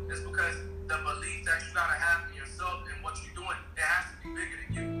fail. It's because the belief that you gotta have in yourself and what you're doing, it has to be bigger than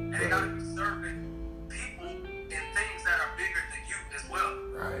you. And it gotta be serving people and things that are bigger than you as well.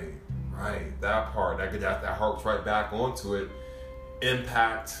 Right. That part, that harps right back onto it.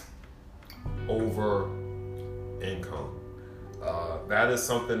 Impact over income. That is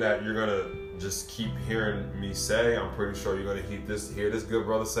something that you're gonna just keep hearing me say. I'm pretty sure you're gonna hear this good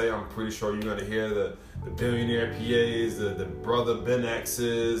brother say. I'm pretty sure you're gonna hear the billionaire PAs, the brother Ben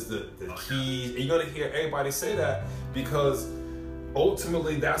X's, the keys. You're gonna hear everybody say that because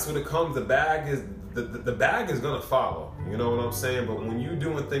ultimately that's what it comes. The bag is gonna follow. You know what I'm saying? But when you're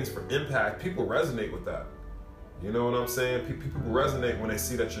doing things for impact, people resonate with that. You know what I'm saying? People resonate when they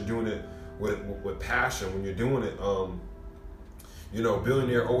see that you're doing it with passion. When you're doing it, you know,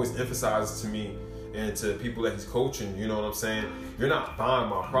 Billionaire always emphasizes to me and to people that he's coaching, you know what I'm saying? You're not buying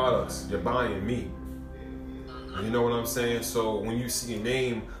my products, you're buying me. You know what I'm saying? So when you see a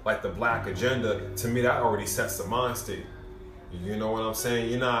name like the Black Agenda, to me that already sets the mind state. You know what I'm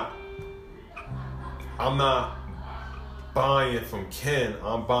saying? I'm not buying from Ken,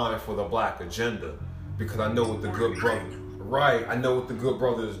 I'm buying for the Black Agenda because I know what the good brother, I know what the good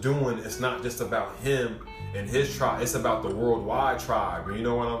brother is doing. It's not just about him and his tribe, it's about the worldwide tribe. You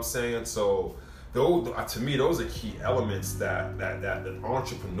know what I'm saying? So to me, those are key elements that the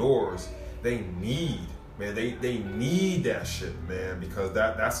entrepreneurs, they need. Man, they need that shit, man, because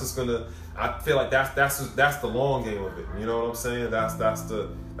that's just gonna. I feel like that's the long game of it. You know what I'm saying? That's the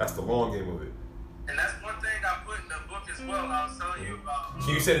long game of it. And that's one thing I put in the book as well. I was telling you about.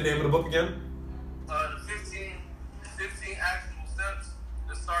 Can you say the name of the book again? The 15 actionable steps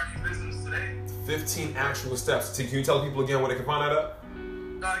to start your business today. 15 actual steps. Can you tell people again where they can find that at?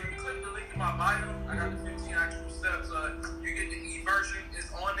 You can click the link in my bio. I got the 15 actual steps. You get the e-version.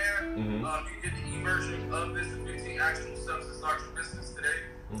 It's on there. Mm-hmm. You get the e-version of this 15 actual steps to start your business today.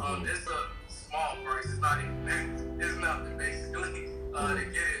 Mm-hmm. It's a small price. It's not even big. It's nothing basically to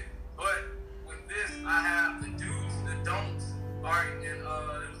get it. But with this, I have the do's, the don'ts. All right, and it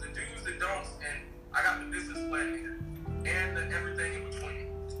was the do's, the don'ts, and I got the business plan here and everything in between.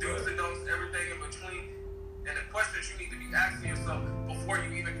 Do's, the don'ts, everything in between. And the questions you need to be asking yourself before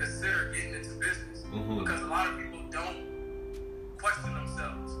you even consider getting into business. Mm-hmm. Because a lot of people don't question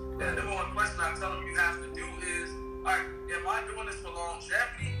themselves. And the number one question I tell them you have to do is, all right, am I doing this for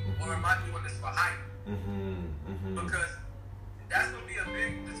longevity or am I doing this for hype? Because that's going to be a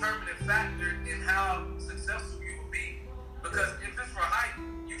big determining factor in how successful you will be. Because if it's for hype,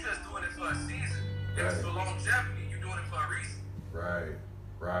 you're just doing it for a season. If it's for longevity, you're doing it for a reason.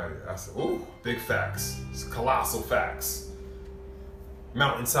 Right. That's big facts. It's colossal facts.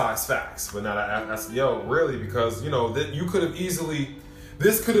 Mountain-sized facts. But now that's really, because you could have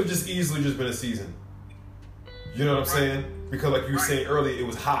this could have just easily been a season. You know what I'm saying? Because like you were saying earlier, it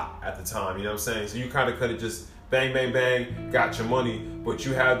was hot at the time. You know what I'm saying? So you kind of could have just bang, bang, bang, got your money, but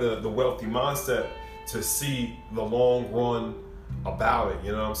you had the wealthy mindset to see the long run about it.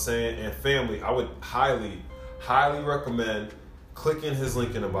 You know what I'm saying? And family, I would highly, highly recommend clicking his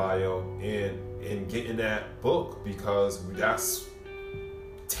link in the bio and getting that book, because that's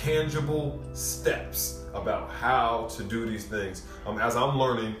tangible steps about how to do these things. As I'm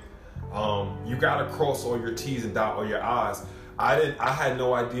learning, you gotta cross all your T's and dot all your I's. I had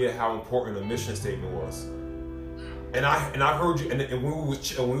no idea how important a mission statement was. And I heard you, and when we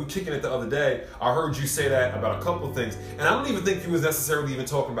were kicking it the other day, I heard you say that about a couple of things. And I don't even think you was necessarily even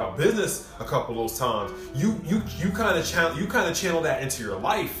talking about business a couple of those times. You kind of channel that into your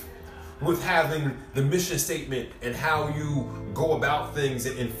life with having the mission statement and how you go about things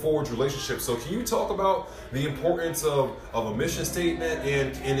and forge relationships. So can you talk about the importance of a mission statement?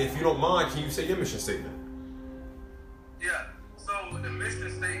 And if you don't mind, can you say your mission statement? Yeah. So the mission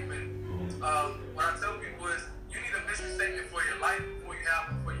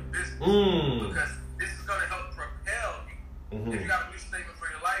because this is going to help propel you. If you got a mission statement for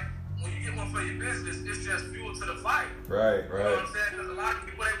your life, when you get one for your business, it's just fuel to the fire. Right. You know what I'm saying? Because a lot of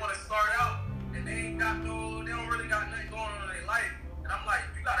people, they want to start out and they don't really got nothing going on in their life. And I'm like,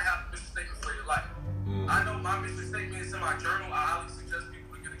 you got to have a mission statement for your life. I know my mission statement is in my journal. I highly suggest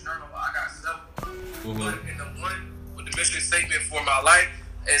people to get a journal. I got several. But in the one with the mission statement for my life,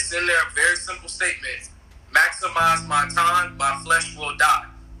 it's in there, a very simple statement. Maximize my time, my flesh will die.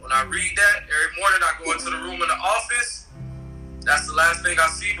 When I read that, every morning I go into the room in the office. That's the last thing I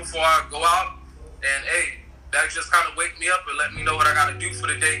see before I go out. And hey, that just kind of wake me up and let me know what I got to do for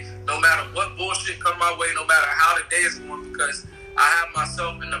the day. No matter what bullshit come my way, no matter how the day is going, because I have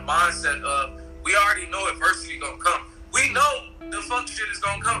myself in the mindset of, we already know adversity gonna come. We know the fuck shit is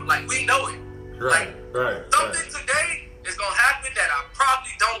gonna come. Like, we know it. Something today is gonna happen that I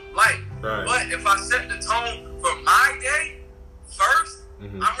probably don't like. But if I set the tone for my day first,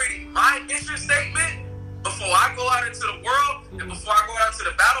 I'm reading my mission statement before I go out into the world and before I go out to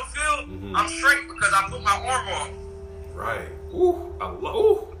the battlefield, I'm straight because I put my armor on. Right. Ooh, I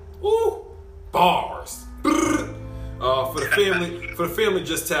love. Ooh, bars. For the family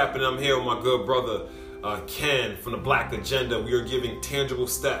just tapping, I'm here with my good brother Ken from the Black Agenda. We are giving tangible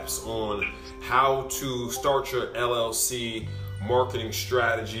steps on how to start your LLC, marketing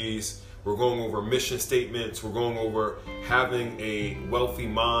strategies. We're going over mission statements. We're going over having a wealthy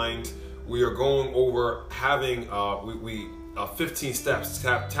mind. We are going over having 15 steps.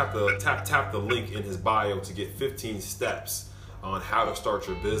 Tap the link in his bio to get 15 steps on how to start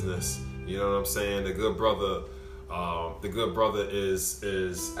your business. You know what I'm saying? The good brother has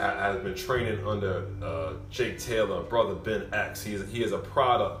been training under Jake Taylor, brother Ben X. He is a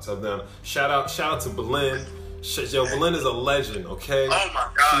product of them. Shout out to Belen. Yo, Belen is a legend, okay? Oh my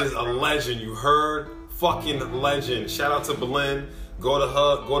God. She is a legend. You heard? Fucking legend. Shout out to Belen. Go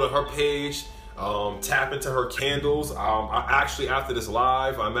to her page. Tap into her candles. I actually, after this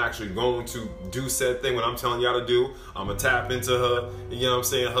live, I'm actually going to do said thing. What I'm telling y'all to do, I'm gonna tap into her, you know what I'm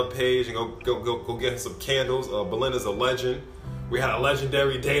saying, her page, and go get some candles. Belinda's a legend. We had a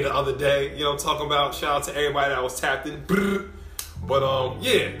legendary day the other day, you know, talking about. Shout out to everybody that was tapped in. But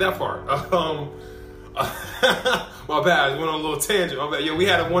yeah, that part. My bad, I went on a little tangent. My bad. Yeah, we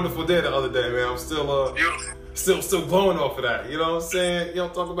had a wonderful day the other day, man. I'm still blowing off of that. You know what I'm saying? You know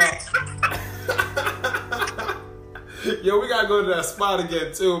what I'm talking about? Yo, we gotta go to that spot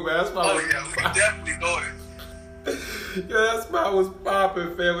again too, man. That spot we definitely going. Yeah, that spot was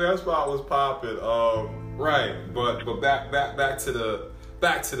popping, family. That spot was popping. Right, but back to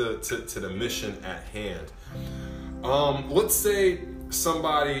the mission at hand. Let's say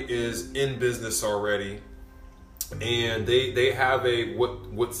somebody is in business already, and they have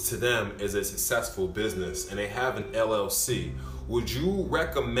what's to them is a successful business, and they have an LLC. Would you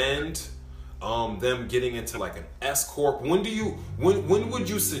recommend them getting into like an S corp? When would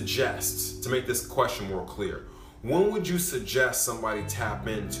you suggest, to make this question more clear, when would you suggest somebody tap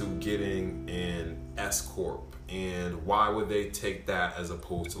into getting an S corp, and why would they take that as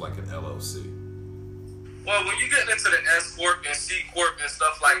opposed to like an LLC? Well, when you get into the S corp and C corp and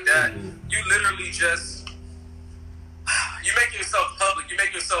stuff like that, you literally just, you make yourself public. You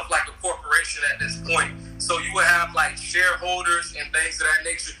make yourself like a corporation at this point. So you will have like shareholders and things of that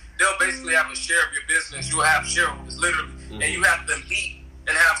nature. They'll basically have a share of your business. You'll have shareholders, literally. And you have to meet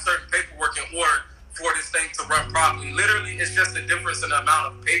and have certain paperwork in order for this thing to run properly. Literally, it's just a difference in the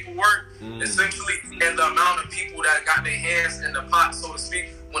amount of paperwork, essentially, and the amount of people that got their hands in the pot, so to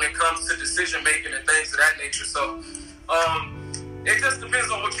speak, when it comes to decision making and things of that nature. So it just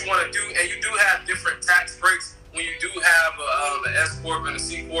depends on what you want to do. And you do have different tax breaks when you do have an S corp and a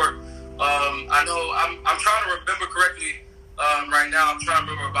C corp. I know I'm trying to remember correctly right now. I'm trying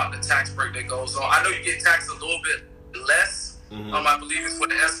to remember about the tax break that goes on. I know you get taxed a little bit less. I believe it's for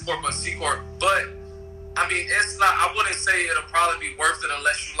the S corp or C corp, but I mean, it's not. I wouldn't say it'll probably be worth it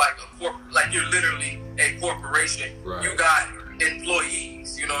unless you like you're literally a corporation. Right. You got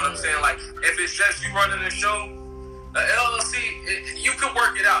employees. You know what I'm saying? Like if it's just you running the show, the LLC, you can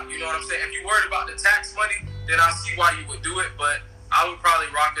work it out. You know what I'm saying? If you're worried about the tax money, then I see why you would do it. But I would probably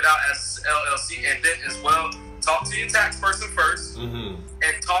rock it out as LLC, and then as well talk to your tax person first,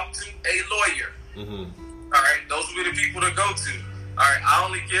 and talk to a lawyer. All right, those will be the people to go to. All right, I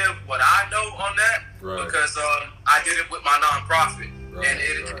only give what I know on that because I did it with my nonprofit, and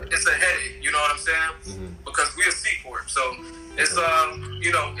it's a headache. You know what I'm saying? Because we're a C corp, so it's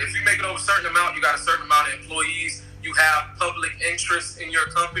you know, if you make it over a certain amount, you got a certain amount of employees, you have public interest in your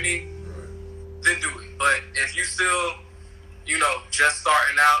company, then do it. But if you still, you know, just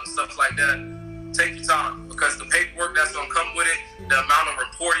starting out and stuff like that, take your time. because the paperwork that's going to come with it, the amount of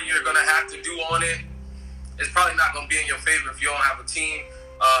reporting you're going to have to do on it, it's probably not going to be in your favor if you don't have a team,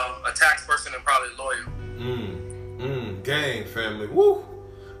 a tax person, and probably a lawyer. Game, family. Woo!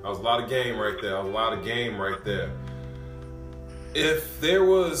 That was a lot of game right there. If there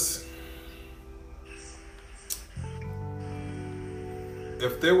was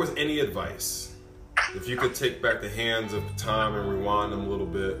any advice, if you could take back the hands of time and rewind them a little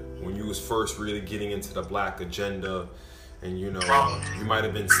bit when you was first really getting into the black agenda, and you might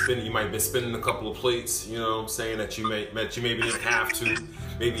have been spinning a couple of plates, you know, saying that you maybe didn't have to,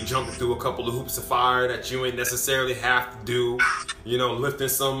 maybe jumping through a couple of hoops of fire that you ain't necessarily have to do, you know, lifting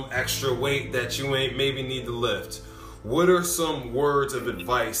some extra weight that you ain't maybe need to lift. What are some words of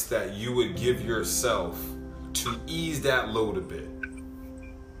advice that you would give yourself to ease that load a bit?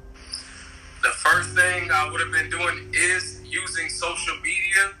 The first thing I would have been doing is using social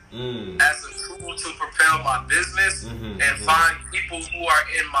media as a tool to propel my business and find people who are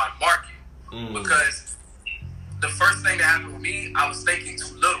in my market. Because the first thing that happened with me, I was thinking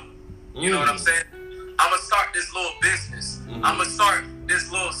too little. You know what I'm saying? I'm going to start this little business. I'm going to start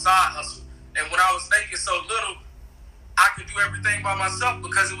this little side hustle. And when I was thinking so little, I could do everything by myself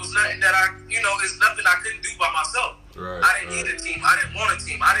because it was nothing that it's nothing I couldn't do by myself. Right, I didn't need a team. I didn't want a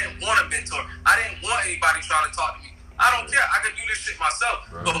team. I didn't want a mentor. I didn't want anybody trying to talk to me. I don't care. I could do this shit myself.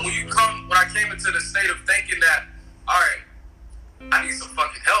 Right, but when I came into the state of thinking that, all right, I need some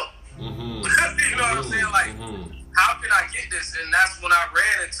fucking help. You know what I'm saying? Like, how can I get this? And that's when I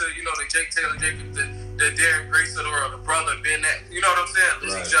ran into, the Jake Taylor, Jacob, the Derek Grace of the world, the brother, Ben, you know what I'm saying?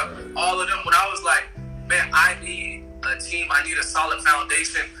 Lizzie Jeff, all of them. When I was like, man, I need a team. I need a solid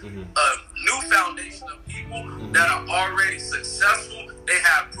foundation, a new foundation of people that are already successful. They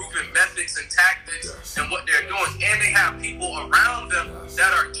have proven methods and tactics and what they're doing, and they have people around them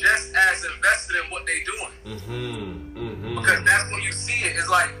that are just as invested in what they're doing. Because that's when you see it. It's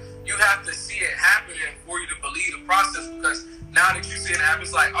like you have to see it happening for you to believe the process. Because now that you see it happen,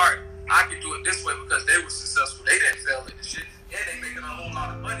 it's like, all right, I can do it this way because they were successful. They didn't fail at the shit, and they making a whole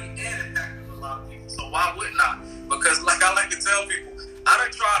lot of money and impacting a lot of people. So why wouldn't I? Because like I like to tell people, I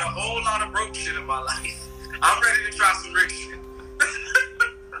done tried a whole lot of broke shit in my life. I'm ready to try some rich shit.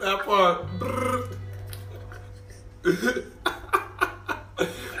 That part.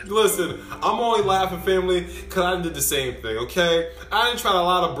 Listen, I'm only laughing, family, because I did the same thing, okay? I didn't try a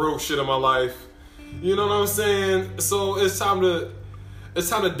lot of broke shit in my life. You know what I'm saying? So it's time to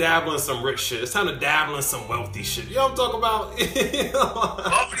dabble in some rich shit. It's time to dabble in some wealthy shit. You know what I'm talking about?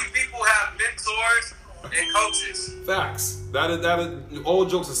 Wealthy people have mentors and coaches. Facts. That is all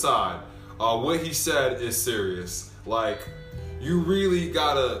jokes aside, what he said is serious. Like, you really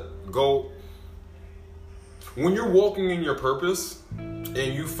gotta go. When you're walking in your purpose and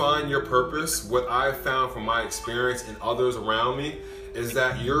you find your purpose, what I've found from my experience and others around me is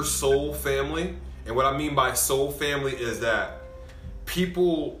that your soul family, and what I mean by soul family is that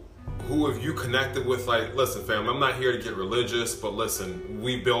people who have you connected with, like, listen, family, I'm not here to get religious, but listen,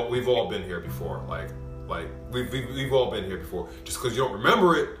 we've all been here before. Like we've all been here before. Just because you don't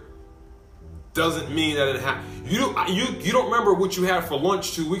remember it doesn't mean that it happened. You don't remember what you had for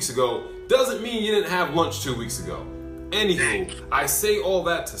lunch 2 weeks ago. Doesn't mean you didn't have lunch 2 weeks ago. Anywho, I say all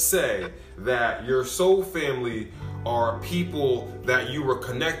that to say that your soul family are people that you were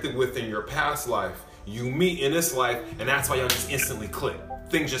connected with in your past life. You meet in this life, and that's why y'all just instantly click.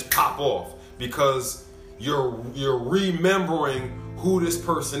 Things just pop off because you're remembering who this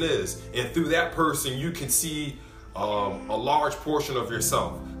person is, and through that person you can see a large portion of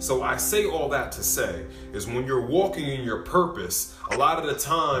yourself. So I say all that to say is when you're walking in your purpose, a lot of the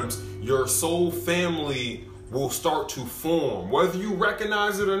times your soul family will start to form. Whether you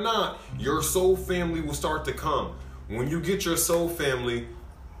recognize it or not, your soul family will start to come. When you get your soul family,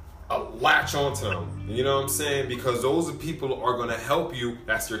 latch onto them. You know what I'm saying? Because those are people are going to help you.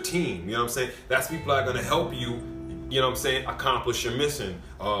 That's your team. You know what I'm saying? That's people that are going to help you, you know what I'm saying, accomplish your mission,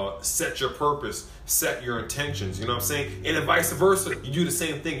 set your purpose, set your intentions, you know what I'm saying? And then vice versa, you do the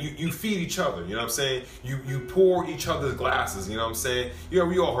same thing. You feed each other, you know what I'm saying? You pour each other's glasses, you know what I'm saying? Yeah,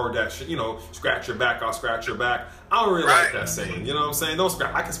 we all heard that shit, you know, scratch your back, I'll scratch your back. I don't really like that saying, you know what I'm saying? Don't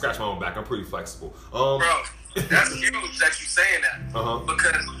scratch, I can scratch my own back, I'm pretty flexible. Bro, that's huge that you saying that.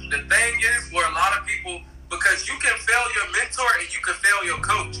 Because the thing is where a lot of people, because you can fail your mentor and you can fail your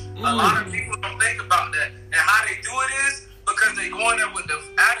coach. A lot of people don't think about that. And how they do it is because they go in there with the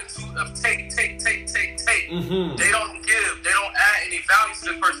attitude of take. They don't give. They don't add any value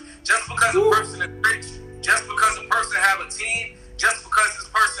to the person. Just because a person is rich, just because a person have a team, just because this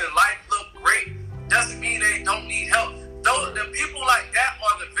person's life look great, doesn't mean they don't need help. The people like that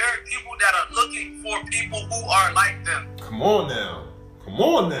are the very people that are looking for people Come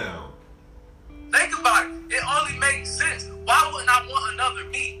on now. Think about it. It only makes sense. Why wouldn't I want another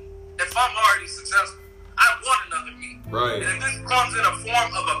me if I'm already successful? I want another me. Right. And if this comes in a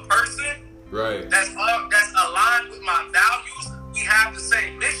form of a person, right, that's aligned with my values, we have the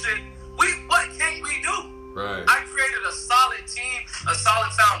same mission. What can't we do? Right. I created a solid team, a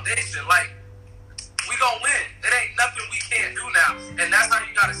solid foundation. Like, we gonna win. It ain't nothing we can't do now. And that's how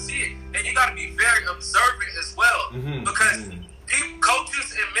you gotta see it. And you gotta be very observant as well. Because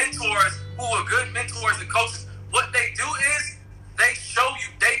coaches and mentors who are good mentors and coaches, what they do is they show you,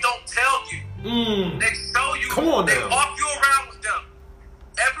 they don't tell you. They show you. Come on now. They walk you around with them.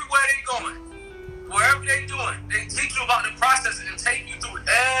 Everywhere they going, wherever they doing, they teach you about the process and take you through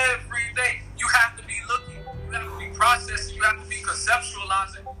everything. You have to be looking, you have to be processing, you have to be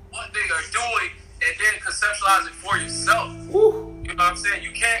conceptualizing what they are doing and then conceptualize it for yourself. Woo. You know what I'm saying?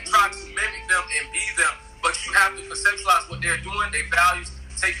 You can't try to mimic them and be them, but you have to conceptualize what they're doing, their values,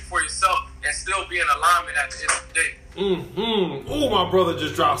 take it for yourself, and still be in alignment at the end of the day. Oh, my brother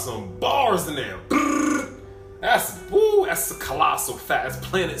just dropped some bars in there. That's a colossal fact. That's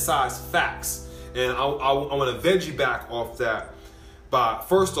planet-sized facts. And I want to veg you back off that. But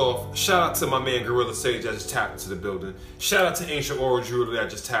first off, shout out to my man Gorilla Sage that just tapped into the building. Shout out to Ancient Oral Jeweler that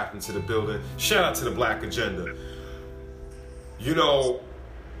just tapped into the building. Shout out to the Black Agenda. You know,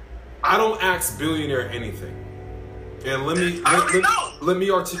 I don't ask billionaire anything. And let me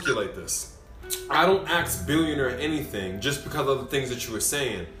articulate this. I don't ask billionaire anything just because of the things that you were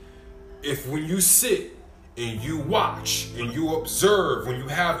saying. If when you sit and you watch and you observe, when you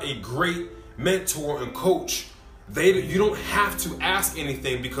have a great mentor and coach, you don't have to ask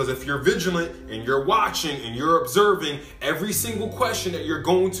anything, because if you're vigilant and you're watching and you're observing every single question that you're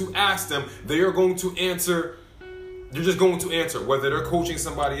going to ask them, they are going to answer. You're just going to answer, whether they're coaching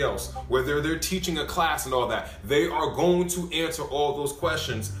somebody else, whether they're teaching a class and all that. They are going to answer all those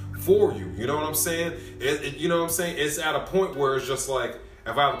questions for you. You know what I'm saying? You know what I'm saying? It's at a point where it's just like,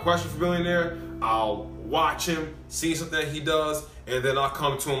 if I have a question for billionaire, I'll watch him, see something that he does, and then I'll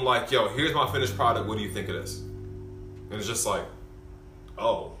come to him like, yo, here's my finished product. What do you think of this? And it's just like,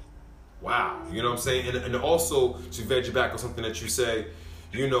 oh, wow. You know what I'm saying? And also, to veg you back on something that you say,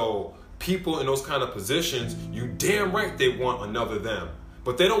 you know, people in those kind of positions, you damn right they want another them.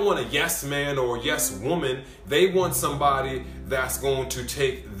 But they don't want a yes man or a yes woman. They want somebody that's going to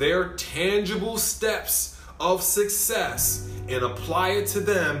take their tangible steps of success and apply it to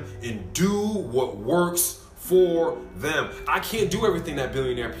them and do what works for them. I can't do everything that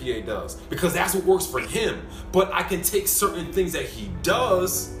Billionaire PA does because that's what works for him. But I can take certain things that he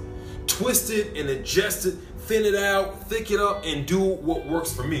does, twist it and adjust it, thin it out, thick it up, and do what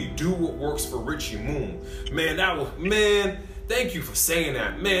works for me. Do what works for Richie Moon. Man, thank you for saying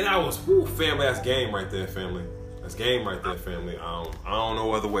that. Man, that was, family, that's game right there, family. That's game right there, family. I don't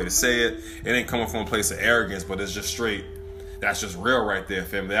know other way to say it. It ain't coming from a place of arrogance, but it's just straight. That's just real right there,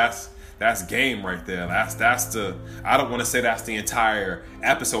 family. That's game right there. That's the, I don't want to say that's the entire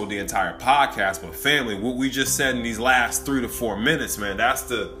episode, the entire podcast, but family, what we just said in these last 3 to 4 minutes, man, that's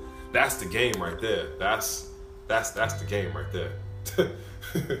the game right there. That's the game right there.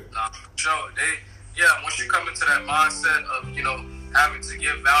 Sure. Once you come into that mindset of, you know, having to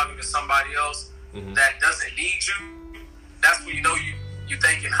give value to somebody else that doesn't need you, that's when you know you're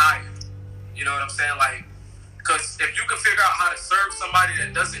thinking higher. You know what I'm saying? Like, because if you can figure out how to serve somebody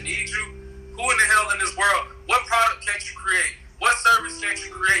that doesn't need you, who in the hell in this world, what product can't you create? What service can't you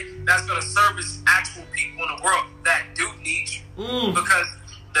create that's going to service actual people in the world that do need you? Because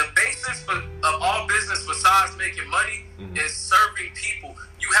the basis of all business besides making money is serving people.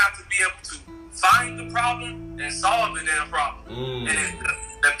 You have to be able to find the problem and solve the damn problem. And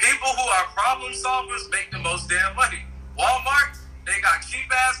the people who are problem solvers make the most damn money. Walmart, they got cheap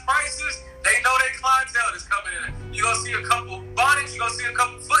ass prices. They know their clientele is coming in. You're going to see a couple bonnets. You're going to see a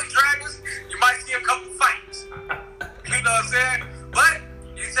couple foot draggers. You might see a couple fights. You know what I'm saying? But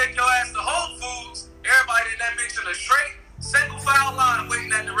you take your ass to Whole Foods, everybody in that bitch in a straight, single file line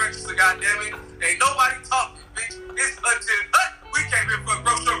waiting at the register, goddammit. Ain't nobody talking, bitch. It's until we came here for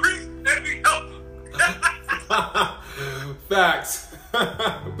groceries and we help you. Facts.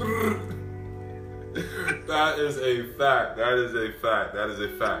 That is a fact. That is a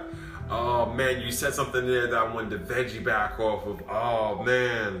fact. Oh man, you said something there that I wanted to veggie back off of. Oh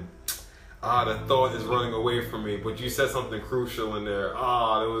man. The thought is running away from me, but you said something crucial in there. It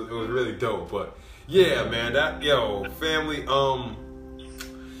was really dope. But yeah, man, family,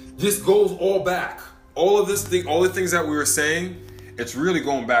 this goes all back. All the things that we were saying, it's really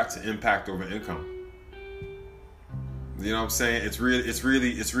going back to impact over income. You know what I'm saying? It's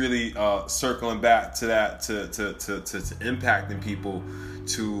really circling back to that, to impacting people,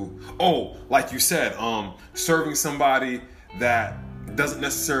 to like you said, serving somebody that doesn't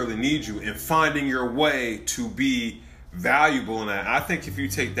necessarily need you and finding your way to be valuable in that. I think if you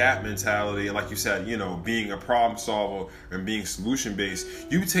take that mentality and, like you said, you know, being a problem solver and being solution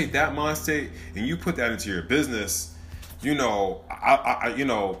based, you take that mind state and you put that into your business. You know, I you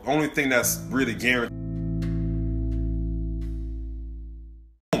know, only thing that's really guaranteed.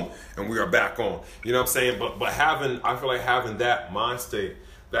 And we are back on. You know what I'm saying? But I feel like having that mind state,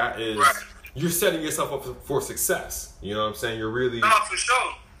 that is, right, you're setting yourself up for success. You know what I'm saying? You're really, for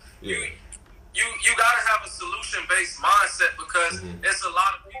sure. Yeah. You gotta have a solution-based mindset, because it's a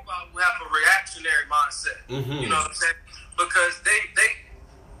lot of people who have a reactionary mindset. You know what I'm saying? Because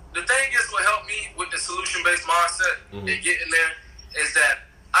the thing is, what helped me with the solution-based mindset and getting there is that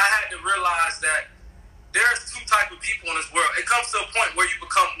I had to realize that there's two types of people in this world. It comes to a point where you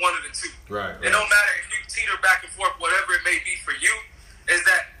become one of the two. Right. It don't matter if you teeter back and forth, whatever it may be for you, is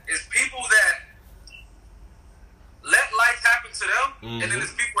people that let life happen to them, and then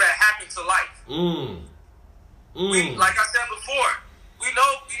there's people that happen to life. We, like I said before, we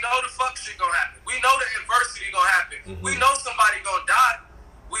know the fuck shit gonna happen. We know the adversity gonna happen. We know somebody gonna die.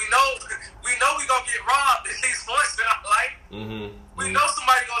 We know we gonna get robbed at least once in our life. We know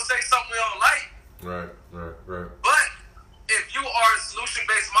somebody gonna say something we don't like. Right. But if you are a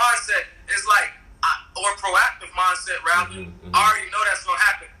solution-based mindset, it's like, or proactive mindset rather, I already know that's gonna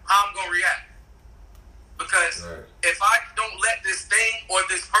happen. How I'm gonna react. Because if I don't let this thing or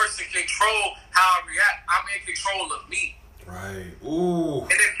this person control how I react, I'm in control of me. Right. Ooh.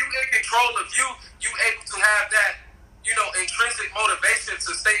 And if you're in control of you, you're able to have that, you know, intrinsic motivation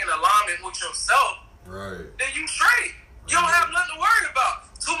to stay in alignment with yourself. Right. Then you straight. You don't have nothing to worry about.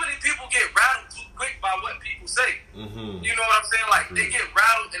 Too many people get rattled too quick by what people say. You know what I'm saying? Like, they get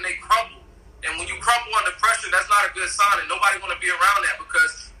rattled and they crumble. And when you crumble under pressure, that's not a good sign. And nobody want to be around that,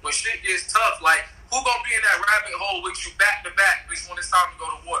 because when shit gets tough, like, who gonna be in that rabbit hole with you back to back, at least when it's time to go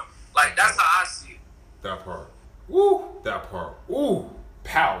to war? Like, that's how I see it. That part. Woo. That part. Ooh.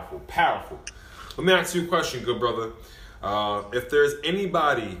 Powerful. Let me ask you a question, good brother. If there's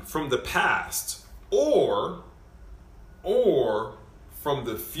anybody from the past or from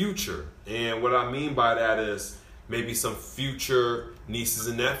the future, and what I mean by that is maybe some future nieces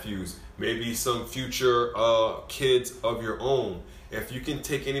and nephews, maybe some future kids of your own. If you can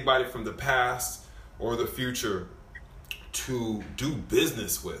take anybody from the past or the future to do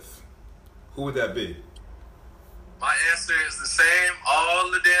business with, who would that be? My answer is the same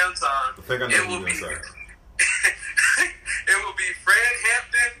all the damn time. I think I know it will be Fred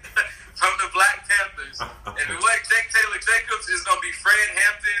Hampton from the Black Panthers. If it wasn't Jake Taylor Jacobs, it's gonna be Fred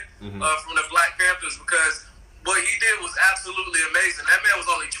Hampton from the Black Panthers, because what he did was absolutely amazing. That man was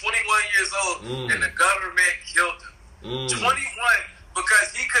only 21 years old, and the government killed him. 21, because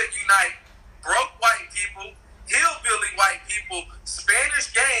he could unite broke white people, hillbilly white people, Spanish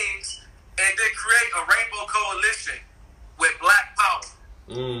gangs, and then create a rainbow coalition with black power.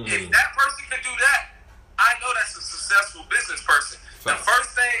 If that person could do that, I know that's a successful business person. The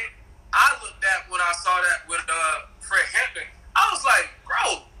first thing I looked at when I saw that with Fred Hampton, I was like,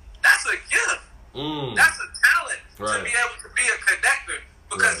 bro, that's a gift. That's a talent to be able to be a connector.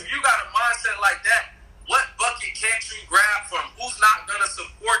 Because if you got a mindset like that, what bucket can't you grab from? Who's not going to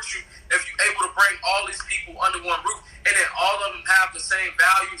support you if you're able to bring all these people under one roof, and then all of them have the same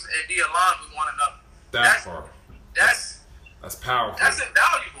values and be aligned with one another? That's powerful. That's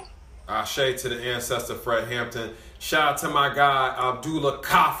invaluable. Ashe to the ancestor Fred Hampton. Shout out to my guy Abdullah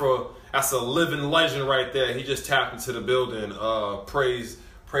Kafra. That's a living legend right there. He just tapped into the building.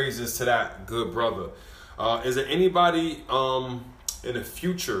 Praises to that good brother. Is there anybody in the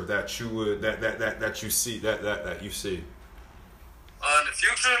future that you would that you see? In the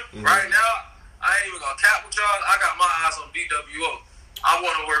future, right now, I ain't even gonna cap with y'all. I got my eyes on BWO. I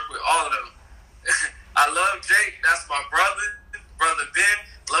want to work with all of them. I love Jake. That's my brother Ben.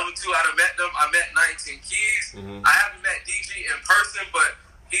 Love him too. I met them. I met 19 Keys. I haven't met DG in person, but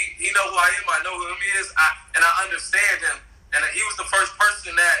he know who I am. I know who he is, and I understand him. And he was the first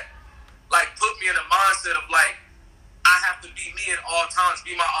person that like put me in a mindset of like, I have to be me at all times,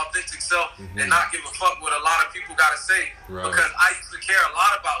 be my authentic self, and not give a fuck what a lot of people gotta say. Because I used to care a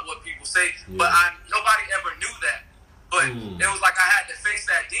lot about what people say, but nobody ever knew that. But it was like I had to face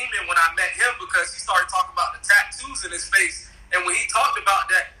that demon when I met him, because he started talking about the tattoos in his face. And when he talked about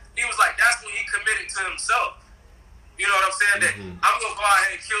that, he was like, that's when he committed to himself. You know what I'm saying? That I'm gonna go out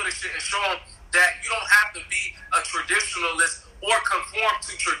here and kill this shit and show him that you don't have to be a traditionalist or conform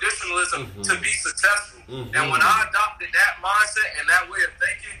to traditionalism to be successful. And when I adopted that mindset and that way of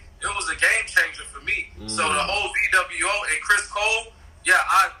thinking, it was a game changer for me. So the whole BWO and Chris Cole,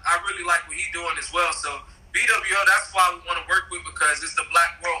 I really like what he's doing as well. So BWO, that's why we want to work with, because it's the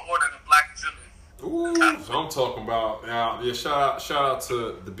Black World Order and the Black agenda. Ooh, I'm talking about shout out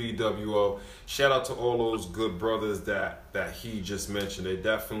to the BWO. Shout out to all those good brothers that he just mentioned.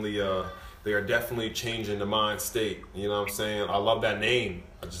 They are definitely changing the mind state. You know what I'm saying? I love that name.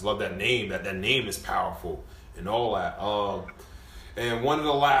 I just love that name. That name is powerful and all that. And not one of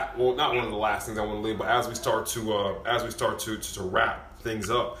the last things I want to leave, but as we start to wrap things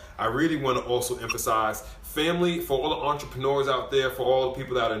up, I really want to also emphasize family for all the entrepreneurs out there, for all the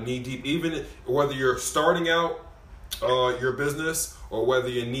people that are knee deep, even whether you're starting out your business or whether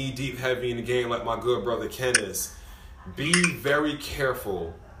you're knee deep heavy in the game like my good brother Ken is. Be very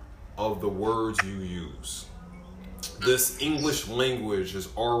careful of the words you use. This English language is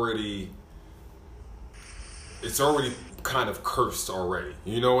already kind of cursed already.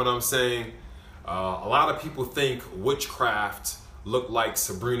 You know what I'm saying? A lot of people think witchcraft look like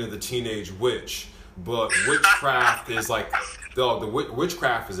Sabrina the Teenage Witch, but witchcraft is like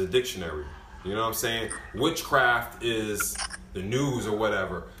witchcraft is a dictionary. You know what I'm saying? Witchcraft is the news or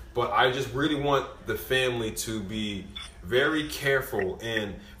whatever. But I just really want the family to be very careful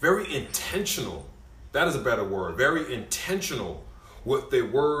and very intentional. That is a better word. Very intentional with the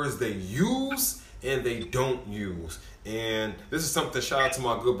words they use and they don't use. And this is something, shout out to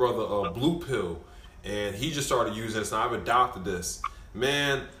my good brother Blue Pill. And he just started using this, and I've adopted this.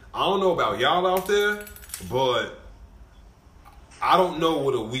 Man, I don't know about y'all out there, but I don't know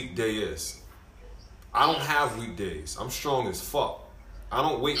what a weekday is. I don't have weekdays. I'm strong as fuck. I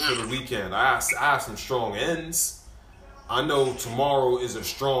don't wait for the weekend. I have some strong ends. I know tomorrow is a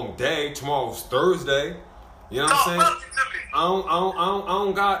strong day. Tomorrow's Thursday. You know what I'm saying? I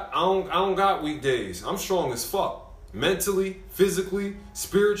don't got weekdays. I'm strong as fuck. Mentally, physically,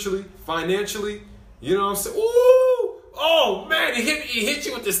 spiritually, financially. You know what I'm saying? Ooh! Oh man, he hit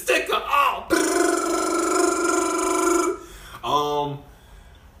you with the sticker. Oh.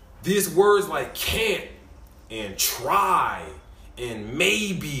 These words like can't and try and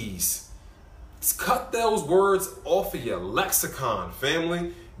maybes. Cut those words off of your lexicon,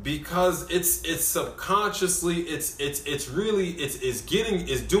 family, because it's subconsciously it's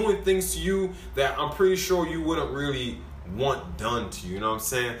doing things to you that I'm pretty sure you wouldn't really want done to you. You know what I'm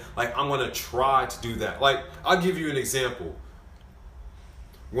saying? Like, I'm gonna try to do that. Like, I'll give you an example.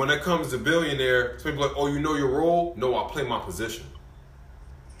 When it comes to billionaire, some people are like, oh, you know your role? No, I play my position.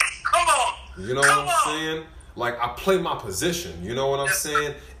 Come on. You know what I'm saying? Like, I play my position. You know what I'm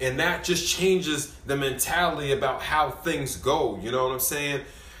saying? And that just changes the mentality about how things go. You know what I'm saying?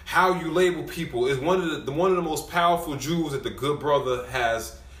 How you label people is one of the most powerful jewels that the good brother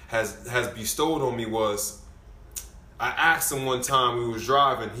has bestowed on me. Was I asked him one time, we was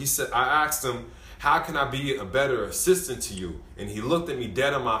driving, I asked him, how can I be a better assistant to you? And he looked at me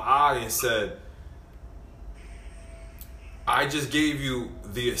dead in my eye and said, I just gave you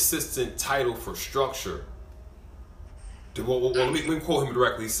the assistant title for structure. Well, let me quote him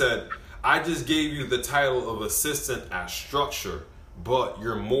directly. He said, I just gave you the title of assistant as structure, but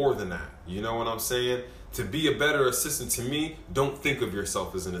you're more than that. You know what I'm saying? To be a better assistant to me, don't think of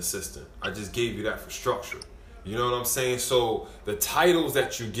yourself as an assistant. I just gave you that for structure. You know what I'm saying? So the titles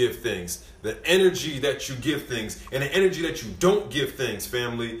that you give things, the energy that you give things, and the energy that you don't give things,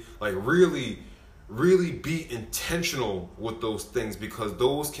 family, like really be intentional with those things, because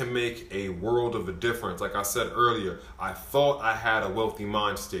those can make a world of a difference. Like I said earlier, I thought I had a wealthy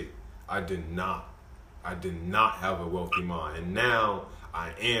mind state. I did not. I did not have a wealthy mind. And now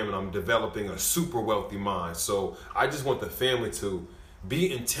I am, and I'm developing a super wealthy mind. So I just want the family to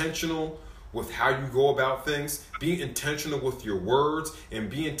be intentional with how you go about things, be intentional with your words, and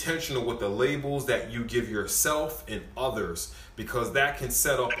be intentional with the labels that you give yourself and others, because that can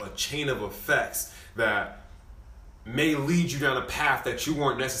set up a chain of effects that may lead you down a path that you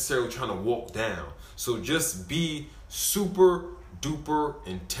weren't necessarily trying to walk down. So just be super duper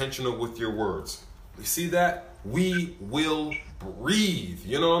intentional with your words. You see that? We will breathe.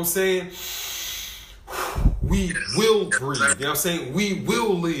 You know what I'm saying? We will breathe. You know what I'm saying? We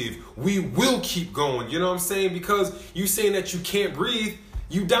will leave. We will keep going. You know what I'm saying? Because you saying that you can't breathe,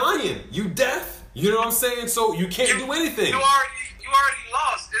 you dying. You deaf. You know what I'm saying? So you can't do anything. You already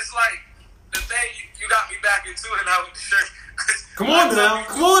lost. It's like the thing you got me back into it now with the shirt. Come on now.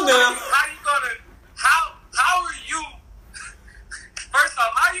 Come on now. How are you, first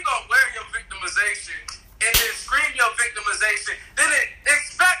off, how you gonna wear your victimization and then scream your victimization, then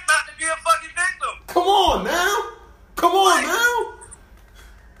expect not to be a fucking victim? Come on now. Come on now.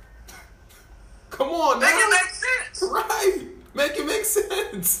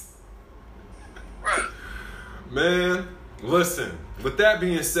 that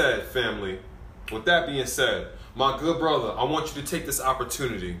being said, family, with that being said, my good brother, I want you to take this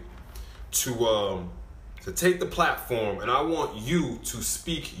opportunity to take the platform, and I want you to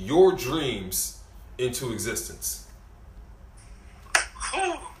speak your dreams into existence.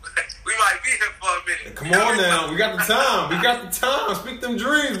 Ooh, we might be here for a minute. Come on now, we got the time. We got the time. Speak them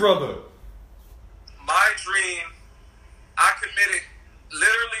dreams, brother. My dream, I committed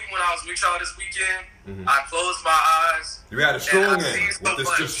literally when I was with y'all this weekend. Mm-hmm. I closed my eyes. You had a strong end.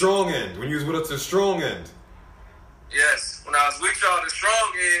 With the strong end. When you was with us, the strong end. Yes, when I was with y'all, the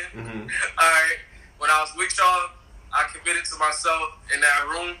strong end. Mm-hmm. All right. When I was with y'all, I committed to myself in that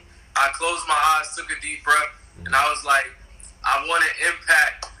room. I closed my eyes, took a deep breath, and I was like, I want to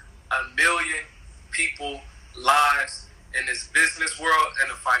impact 1 million people lives in this business world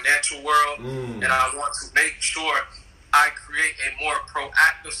and the financial world, and I want to make sure I create a more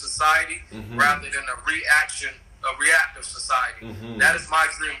proactive society rather than a reactive society. That is my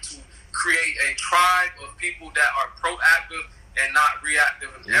dream, to create a tribe of people that are proactive and not reactive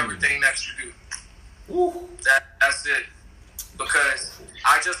in everything that you do. That's it. Because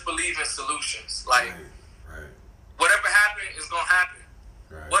I just believe in solutions. Like, whatever happens is going to happen.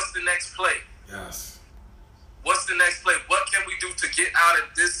 What's the next play? Yes. What's the next play? What can we do to get out of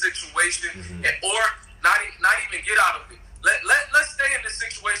this situation? Or not even get out of it. Let's stay in this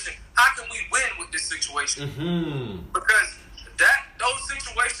situation. How can we win with this situation? Because those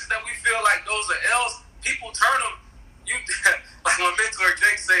situations that we feel like those are L's, people turn them. Like my mentor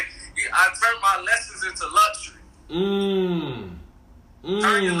Jake say, I turn my lessons into luxury.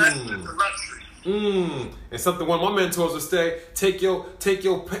 Turn your lessons into luxury. And something one of my mentors would say: take your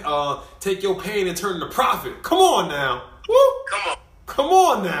pain and turn it to profit. Come on now. Woo. Come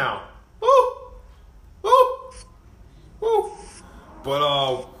on now. Woo.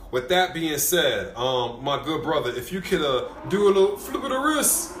 But with that being said, my good brother, if you could do a little flip of the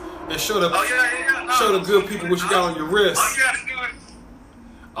wrist and show the show the good people what you got on your wrist. All you gotta do is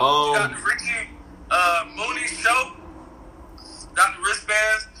you got the Ricky Mooney show. Got the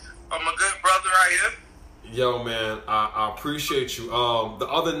wristbands from my good brother right here. Yo, man, I appreciate you. The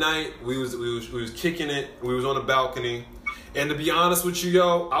other night we was kicking it. We was on the balcony, and to be honest with you,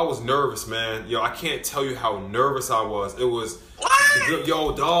 yo, I was nervous, man. Yo, I can't tell you how nervous I was. It was,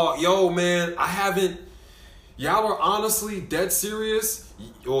 yo, dog, yo, man. I haven't. Y'all are honestly dead serious.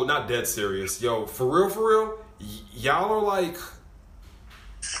 Well, not dead serious. Yo, for real. Y'all are like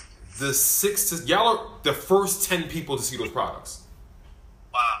y'all are the first 10 people to see those products.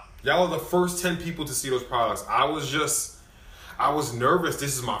 Wow. Y'all are the first 10 people to see those products. I was nervous.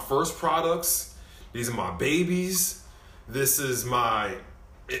 This is my first products. These are my babies. This is my,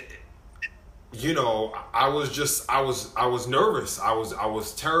 I was nervous. I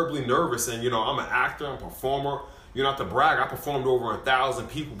was terribly nervous. And, I'm an actor, I'm a performer. Not to brag, I performed over 1,000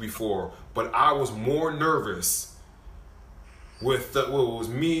 people before, but I was more nervous with it was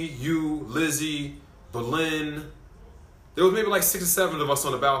me, you, Lizzie, Berlin. There was maybe like 6 or 7 of us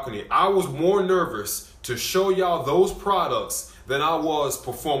on the balcony. I was more nervous to show y'all those products than I was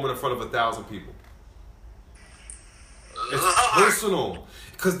performing in front of 1,000 people. It's personal.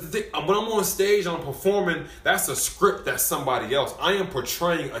 Because when I'm on stage and I'm performing, that's a script that's somebody else. I am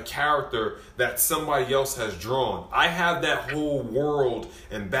portraying a character that somebody else has drawn. I have that whole world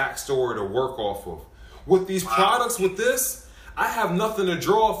and backstory to work off of. With these products, with this, I have nothing to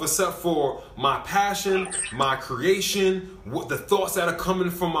draw off except for my passion, my creation, the thoughts that are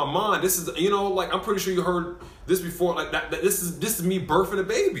coming from my mind. This is, I'm pretty sure you heard this before. Like that this is me birthing a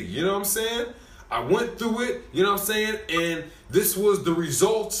baby. You know what I'm saying? I went through it. You know what I'm saying? And this was the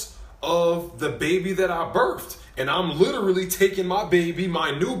results of the baby that I birthed. And I'm literally taking my baby, my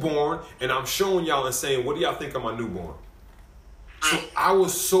newborn, and I'm showing y'all and saying, what do y'all think of my newborn? So I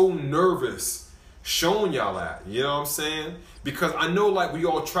was so nervous showing y'all that. You know what I'm saying? Because I know, like, we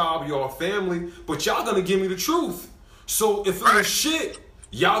all tribe, we all family, but y'all gonna give me the truth. So if it was shit,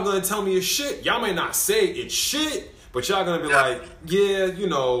 y'all gonna tell me it's shit. Y'all may not say it's shit, but y'all gonna be like, yeah,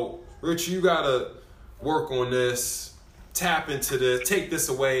 Rich, you gotta work on this, tap into this, take this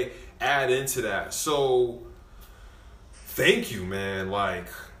away, add into that. So thank you, man. Like,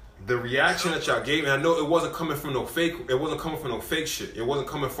 the reaction that y'all gave me, I know it wasn't coming from no fake shit. It wasn't coming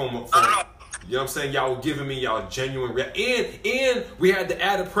from you know what I'm saying? Y'all were giving me y'all genuine and we had the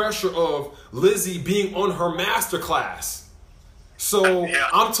added pressure of Lizzie being on her masterclass. So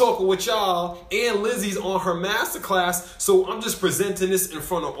I'm talking with y'all, and Lizzie's on her masterclass. So I'm just presenting this in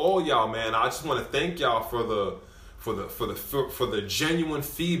front of all y'all, man. I just want to thank y'all for the genuine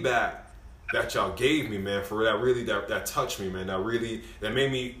feedback that y'all gave me, man. For that touched me, man. That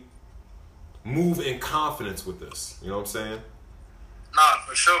made me move in confidence with this. You know what I'm saying? Nah,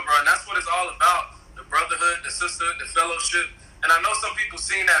 for sure, bro. And that's what it's all about. The brotherhood, the sisterhood, the fellowship. And I know some people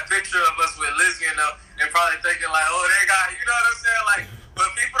seen that picture of us with Lizzie and probably thinking like, oh, they got, you know what I'm saying? Like, but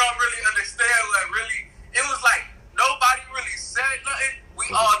people don't really understand what really, it was like nobody really said nothing. We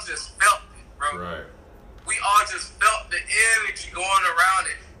all just felt it, bro. Right. We all just felt the energy going around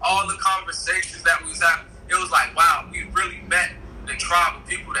it. All the conversations that we was having. It was like, wow, we really met the tribe of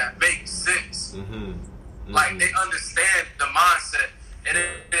people that make sense. Like, they understand the mindset. And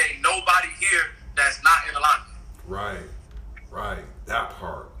there ain't nobody here that's not in alignment. Right. That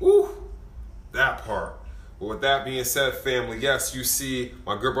part. Ooh, that part. Well, with that being said, family, yes, you see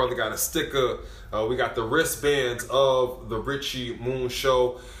my good brother got a sticker. We got the wristbands of the Richie Moon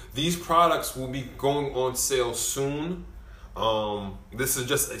Show. These products will be going on sale soon. This is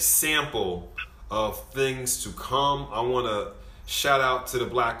just a sample of things to come. I want to shout out to the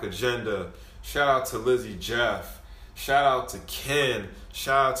Black Agenda. Shout out to Lizzie Jeff. Shout out to Ken.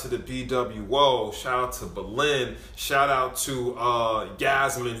 Shout out to the BWO. Shout out to Berlin. Shout out to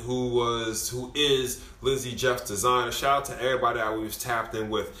Yasmin, who is Lizzie Jeff's designer. Shout out to everybody that we was tapped in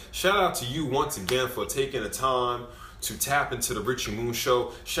with. Shout out to you once again for taking the time to tap into the Richie Moon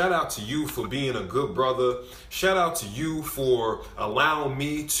Show. Shout out to you for being a good brother. Shout out to you for allowing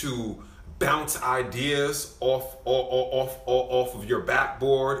me to bounce ideas off of your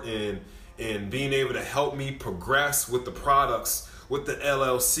backboard and being able to help me progress with the products, with the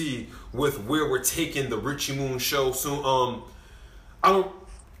LLC, with where we're taking the Richie Moon Show soon.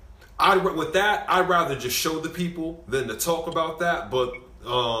 With that, I'd rather just show the people than to talk about that. But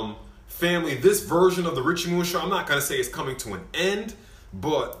family, this version of the Richie Moon Show, I'm not gonna say it's coming to an end,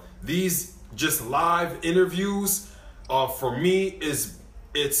 but these just live interviews, for me,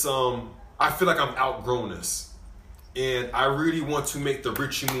 I feel like I'm outgrown this. And I really want to make the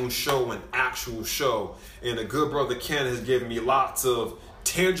Richie Moon Show an actual show. And a good brother Ken has given me lots of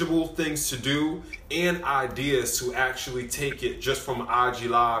tangible things to do and ideas to actually take it just from IG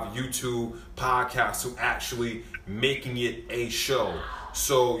Live, YouTube, podcast to actually making it a show.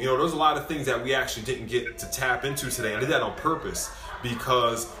 So, there's a lot of things that we actually didn't get to tap into today. I did that on purpose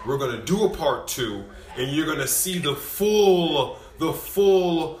because we're going to do a part 2 and you're going to see the full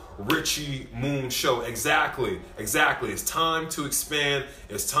Richie Moon Show. Exactly. It's time to expand.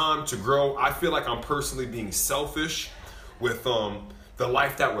 It's time to grow. I feel like I'm personally being selfish with the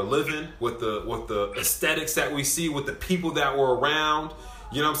life that we're living, with the aesthetics that we see, with the people that we're around.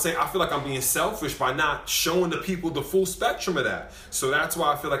 You know what I'm saying? I feel like I'm being selfish by not showing the people the full spectrum of that. So that's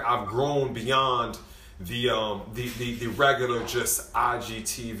why I feel like I've grown beyond the regular just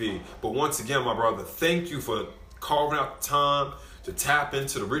IGTV. But once again, my brother, thank you for carving out the time to tap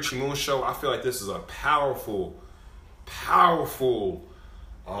into the Richie Moon Show. I feel like this is a powerful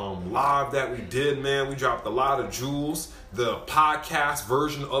live that we did, man. We dropped a lot of jewels. The podcast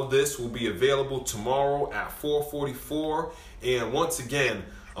version of this will be available tomorrow at 4:44. And once again,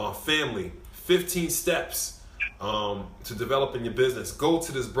 family, 15 steps to developing your business. Go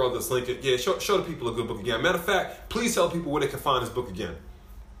to this brother's link. Yeah, show the people a good book again. Matter of fact, please tell people where they can find this book again.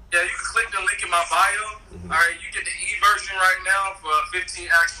 Yeah, you can click the link in my bio. All right, you get the e-version right now for 15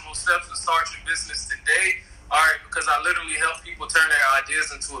 actionable steps to start your business today. All right, because I literally help people turn their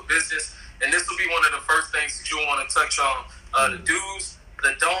ideas into a business. And this will be one of the first things that you'll want to touch on. The do's,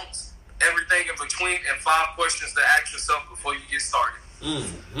 the don'ts, everything in between, and 5 questions to ask yourself before you get started.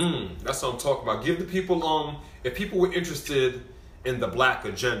 That's what I'm talking about. Give the people, if people were interested in the Black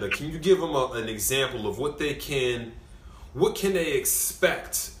Agenda, can you give them an example of what they can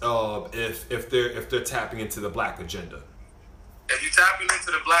expect if they're tapping into the Black Agenda? If you're tapping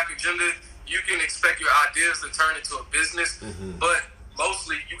into the Black Agenda, you can expect your ideas to turn into a business, but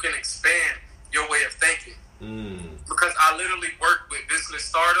mostly you can expand your way of thinking. Because I literally work with business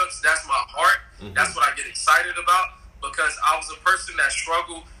startups. That's my heart. That's what I get excited about, because I was a person that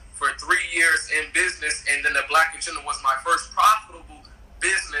struggled for 3 years in business, and then the Black Agenda was my first profitable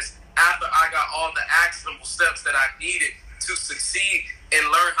business after I got all the actionable steps that I needed to succeed and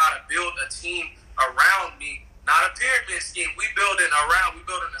learn how to build a team around me. Not a pyramid scheme. We building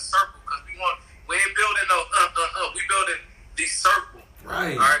a circle, because we ain't building no we building the circle.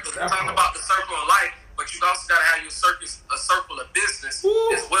 Right. All right, because we're talking about the circle of life, but you also got to have a circle of business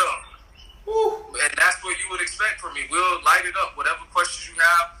as well. And that's what you would expect from me. We'll light it up. Whatever questions you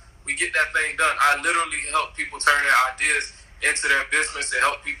have, we get that thing done. I literally help people turn their ideas into their business and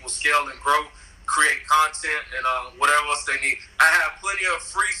help people scale and grow, create content, and whatever else they need. I have plenty of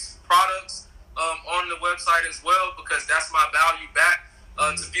free products on the website as well, because that's my value back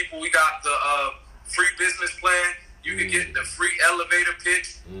to people. We got the free business plan. You can get the free elevator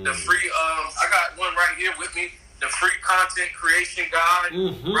pitch, the free, I got one right here with me. the free content creation guide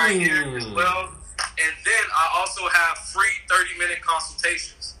right here as well. And then I also have free 30-minute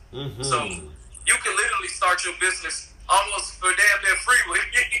consultations. So you can literally start your business almost for damn near free with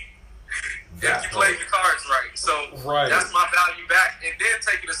me if you play the cards right. So that's my value back. And then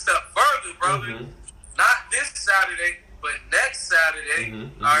take it a step further, brother. Not this Saturday, but next Saturday,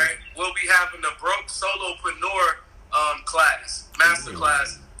 all right, we'll be having the Broke Solopreneur class, master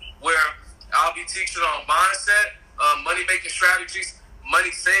class, where I'll be teaching on mindset, money-making strategies,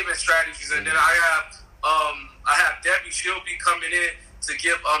 money-saving strategies, and then I have Debbie. She'll be coming in to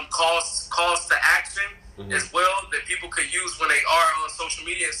give calls to action as well that people could use when they are on social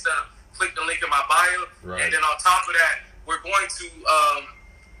media instead of click the link in my bio. And then on top of that, we're going to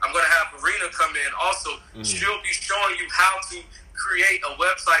I'm going to have Marina come in also. She'll be showing you how to create a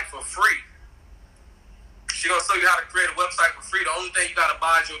website for free. She's going to show you how to create a website for free. The only thing you got to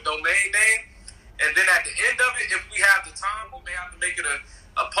buy is your domain name. And then at the end of it, if we have the time, we may have to make it a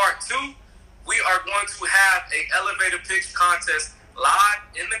part 2. We are going to have an elevator pitch contest live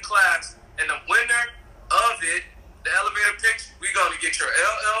in the class. And the winner of it, the elevator pitch, we're going to get your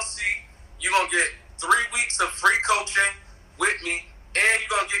LLC. You're going to get 3 weeks of free coaching with me. And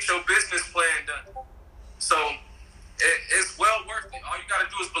you're going to get your business plan done. So it's well worth it. All you got to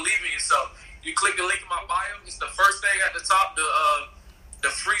do is believe in yourself. You click the link in my bio. It's the first thing at the top, the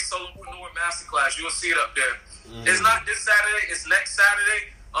free Solopreneur Masterclass. You'll see it up there. It's not this Saturday. It's next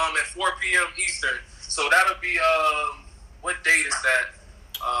Saturday at 4 p.m. Eastern. So that'll be, what date is that?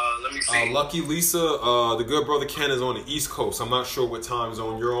 Let me see. Lucky Lisa, the good brother Ken is on the East Coast. I'm not sure what time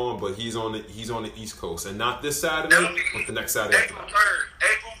zone you're on, but he's on the East Coast, and not this Saturday, but the next Saturday. April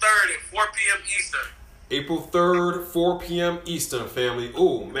 3rd at 4 p.m. Eastern. April 3rd, 4 p.m. Eastern, family.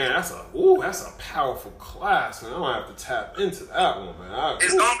 Ooh, man, that's a powerful class, man. I'm gonna have to tap into that one, man.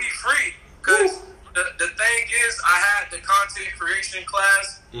 It's gonna be free because the thing is, I had the content creation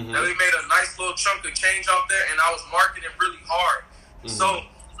class, and we made a nice little chunk of change off there, and I was marketing really hard. So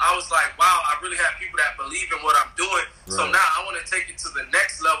I was like, wow, I really have people that believe in what I'm doing. So now I want to take it to the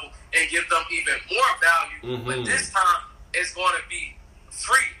next level and give them even more value. But this time, it's going to be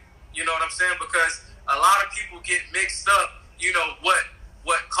free. You know what I'm saying? Because a lot of people get mixed up, you know, what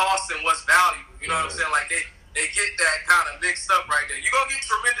costs and what's valuable. You know what I'm saying? Like they get that kind of mixed up right there. You're going to get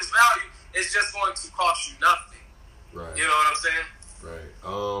tremendous value. It's just going to cost you nothing. You know what I'm saying?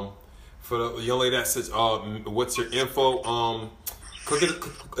 For the young lady that says, what's your info?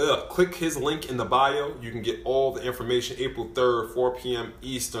 Click his link in the bio. You can get all the information. April 3rd, 4 p.m.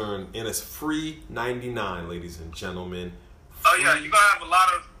 Eastern, and it's free $99, ladies and gentlemen. Oh yeah, you're gonna have a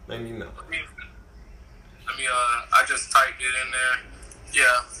lot of $99. I just typed it in there.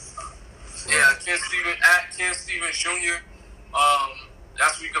 Ken Stevens Jr.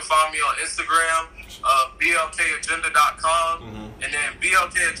 That's where you can find me on Instagram, blkagenda.com, and then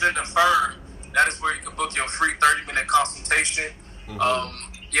BLK Agenda Firm. That is where you can book your free 30-minute consultation.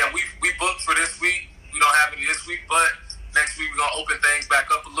 We booked for this week. We don't have any this week, but next week we're going to open things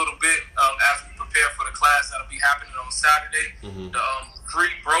back up a little bit as we prepare for the class that'll be happening on Saturday. The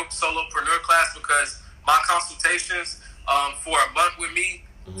free Broke Solopreneur class, because my consultations for a month with me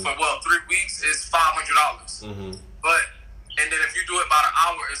for 3 weeks is $500. And then if you do it about an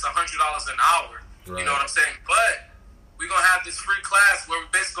hour, it's $100 an hour. You know what I'm saying? But we're going to have this free class where we're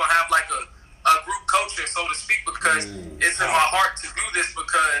basically going to have like a group coaching, so to speak, because it's in my heart to do this,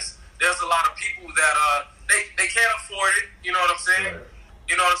 because there's a lot of people that they can't afford it, you know what I'm saying?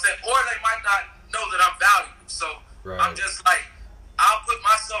 You know what I'm saying? Or they might not know that I'm valuable. So I'm just like, I'll put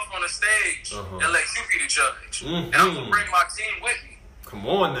myself on the stage and let you be the judge. And I'm going to bring my team with me. Come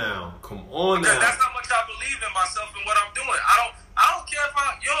on now. That's how much I believe in myself and what I'm doing. I don't care if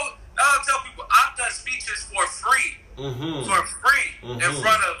I'll tell people I've done speeches for free. In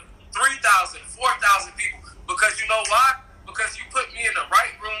front of 3,000, 4,000 people. Because you know why? Because you put me in the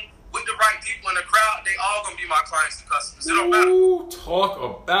right room with the right people in the crowd, they all gonna be my clients and customers. It don't matter. Talk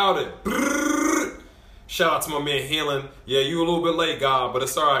about it. Brrr. Shout out to my man Healing. Yeah, you a little bit late, God, but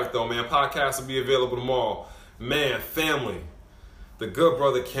it's all right though, man. Podcast will be available tomorrow. Man, family. The good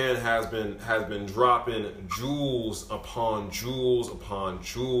brother Ken has been dropping jewels upon jewels upon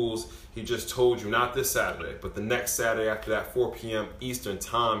jewels. He just told you, not this Saturday, but the next Saturday after that, 4 p.m. Eastern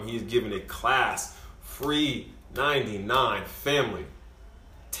time, he's giving a class, free $99. Family,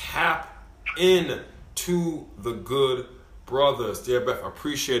 tap in to the good brothers. Dear Beth, I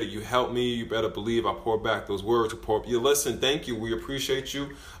appreciate it. You helped me. You better believe I pour back those words. Listen, thank you. We appreciate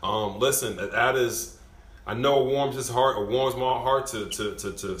you. Listen, that is... I know it warms his heart, it warms my heart to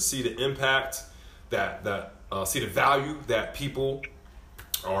see the impact see the value that people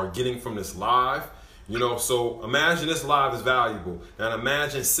are getting from this live. You know, so imagine this live is valuable. And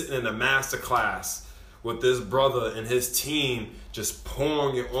imagine sitting in a master class with this brother and his team just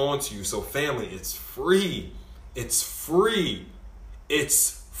pouring it onto you. So family, it's free. It's free.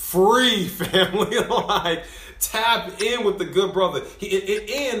 It's free, family. Like, tap in with the good brother.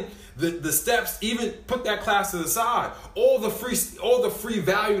 And the steps, even put that class to the side. All the free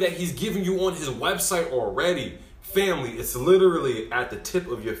value that he's giving you on his website already. Family, it's literally at the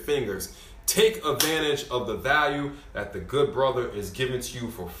tip of your fingers. Take advantage of the value that the good brother is giving to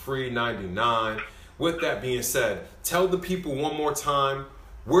you for free 99. With that being said, tell the people one more time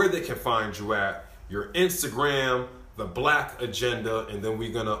where they can find you at, your Instagram, the Black Agenda, and then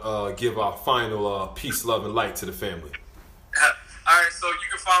we're gonna give our final peace, love, and light to the family. All right, so you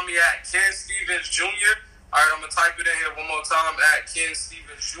can find me at Ken Stevens Jr. All right, I'm gonna type it in here one more time at Ken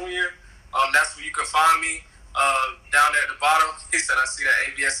Stevens Jr. That's where you can find me. Down there at the bottom, he said, I see that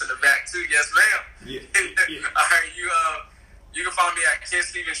ABS in the back too. Yes, ma'am. Yeah. All right, you can find me at Ken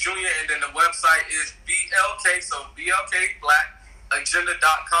Stevens Jr. and then the website is BLK, so BLK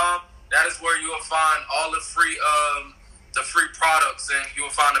BlackAgenda.com. That is where you will find all the free products, and you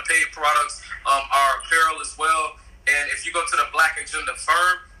will find the paid products, our apparel as well. And if you go to the Black Agenda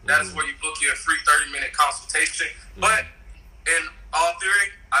firm, that is where you book your free 30-minute consultation. But in all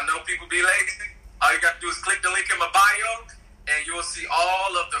theory, I know people be lazy. All you got to do is click the link in my bio, and you will see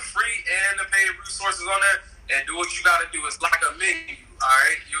all of the free and the paid resources on there. And do what you got to do. It's like a menu, all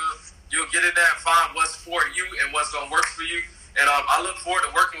right? You'll get in there and find what's for you and what's going to work for you. And I look forward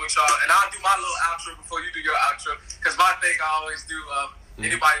to working with y'all. And I'll do my little outro before you do your outro, because my thing I always do,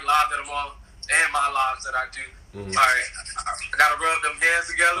 anybody live that I'm on and my lives that I do. All right, I got to rub them hands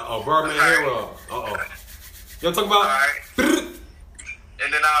together. Birdman hair rub. You want to talk about? All right.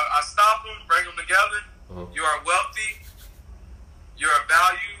 And then I stop them, bring them together. You are wealthy, you are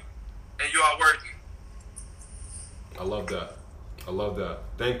valued, and you are worthy. I love that. I love that.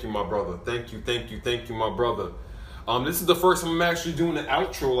 Thank you, my brother. Thank you, my brother. This is the first time I'm actually doing an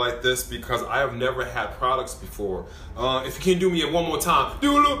outro like this because I have never had products before. If you can do me one more time,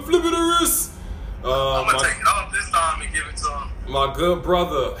 do a little flip of the wrist. I'm going to take it off this time and give it to him. My good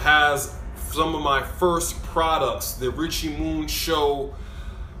brother has some of my first products, the Richie Moon Show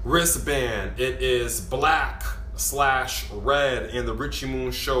wristband. It is black/red, and the Richie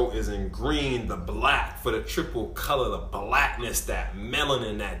Moon Show is in green. The black for the triple color, the blackness, that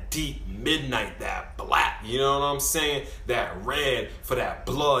melanin, that deep midnight, that black, you know what I'm saying? That red for that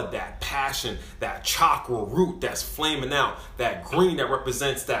blood, that passion, that chakra root that's flaming out. That green that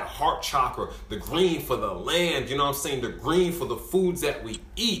represents that heart chakra. The green for the land, you know what I'm saying? The green for the foods that we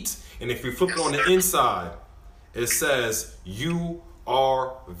eat. And if you flip it on the inside, it says, you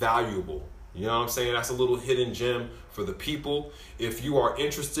are valuable. You know what I'm saying? That's a little hidden gem for the people. If you are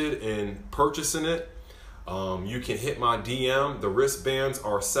interested in purchasing it, you can hit my DM. The wristbands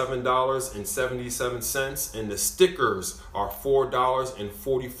are $7.77, and the stickers are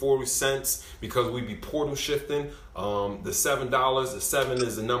 $4.44 because we be portal shifting. The $7, the 7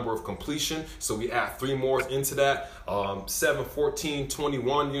 is the number of completion, so we add 3 more into that. 7, 14,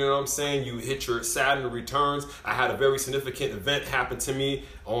 21, you know what I'm saying? You hit your Saturn returns. I had a very significant event happen to me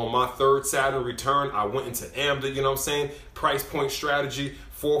on my 3rd Saturn return. I went into AMDA, you know what I'm saying? Price point strategy.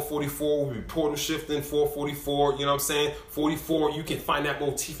 444, we'll be portal shifting, 444, you know what I'm saying? 44, you can find that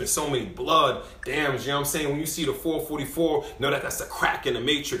motif in so many blood dams, you know what I'm saying? When you see the 444, know that that's a crack in the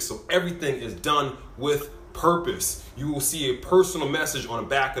matrix. So everything is done with purpose. You will see a personal message on the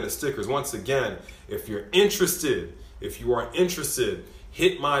back of the stickers. Once again, if you are interested,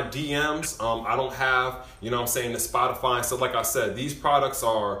 hit my DMs. I don't have, you know what I'm saying, the Spotify and stuff. Like I said, these products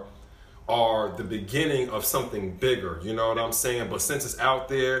are the beginning of something bigger, you know what I'm saying? But since it's out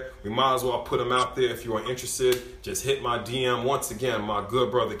there, we might as well put them out there. If you are interested, just hit my DM. Once again, my good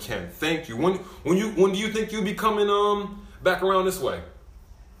brother Ken, thank you. When do you think you'll be coming back around this way?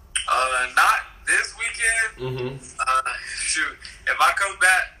 Not this weekend. Shoot, if I come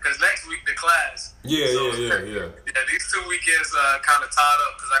back, because next week the class. Yeah. These 2 weekends kind of tied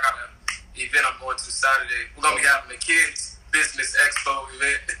up because I got an event I'm going to Saturday. We're gonna be having the kids business expo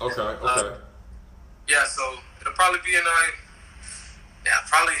event. Okay. Yeah, so it'll probably be in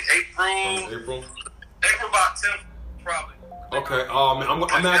probably April about 10th, probably. Okay.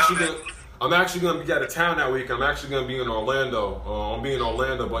 I'm actually gonna be out of town that week. I'm actually gonna be in Orlando. I'm being in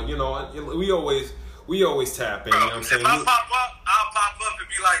Orlando, but you know, we always tap in. You know what I'm saying? If I pop up, I'll pop up and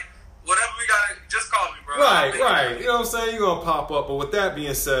be like, whatever we got, just call me, bro. Right. You know what I'm saying? You're gonna pop up. But with that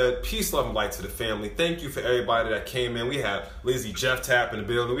being said, peace, love, and light to the family. Thank you for everybody that came in. We had Lizzie Jeff Tapp in the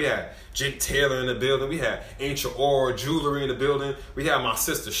building. We had Jake Taylor in the building. We had Ancient Aura Jewelry in the building. We had my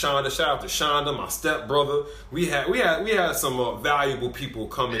sister Shonda. Shout out to Shonda, my stepbrother. We had some valuable people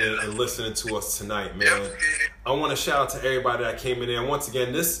coming in and listening to us tonight, man. I want to shout out to everybody that came in there. And once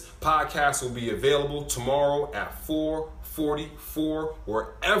again, this podcast will be available tomorrow at 4:44.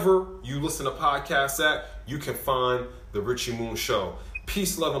 Wherever you listen to podcasts at, you can find the Richie Moon Show.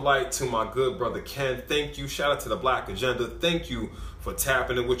 Peace, love, and light to my good brother Ken. Thank you. Shout out to the Black Agenda. Thank you for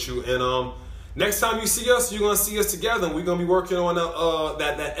tapping in with you. And next time you see us, you're gonna see us together, and we're gonna be working on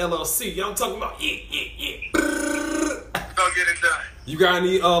that LLC. You know what I'm talking about? Yeah. Gonna get it done. You got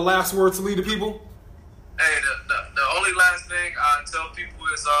any last words to lead the people? Hey, the only last thing I tell people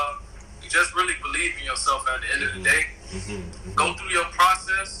is you just really believe in yourself at the end of the day. Go through your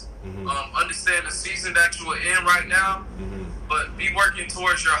process. Understand the season that you are in right now, but be working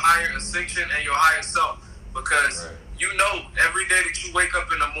towards your higher ascension and your higher self, because you know every day that you wake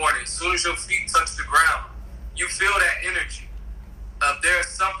up in the morning, as soon as your feet touch the ground, you feel that energy of there's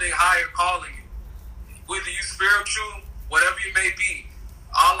something higher calling you. Whether you spiritual, whatever you may be,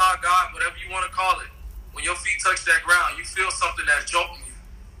 Allah, God, whatever you want to call it, when your feet touch that ground, you feel something that's joking you.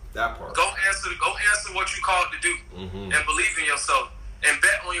 That part. Go answer what you called to do, and believe in yourself, and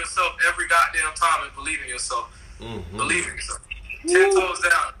bet on yourself every goddamn time, and believe in yourself. Believe in yourself. 10 toes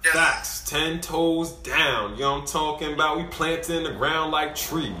down. Yes. Facts. 10 toes down. You know what I'm talking about? We planted in the ground like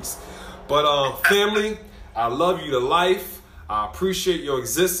trees. But family, I love you to life. I appreciate your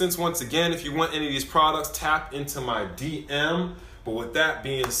existence. Once again, if you want any of these products, tap into my DM. But with that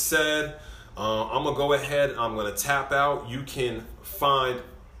being said, I'm gonna go ahead. I'm gonna tap out. You can find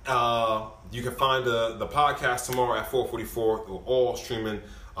the podcast tomorrow at 4:44 through all streaming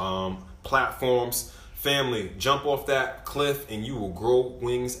platforms. Family, jump off that cliff and you will grow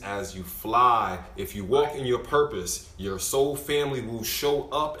wings as you fly. If you walk in your purpose, your soul family will show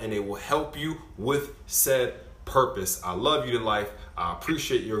up and they will help you with said purpose. I love you to life. I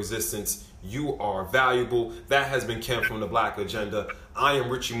appreciate your existence. You are valuable. That has been Ken from the Black Agenda. I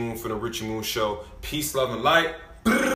am Richie Moon for the Richie Moon Show. Peace, love, and light.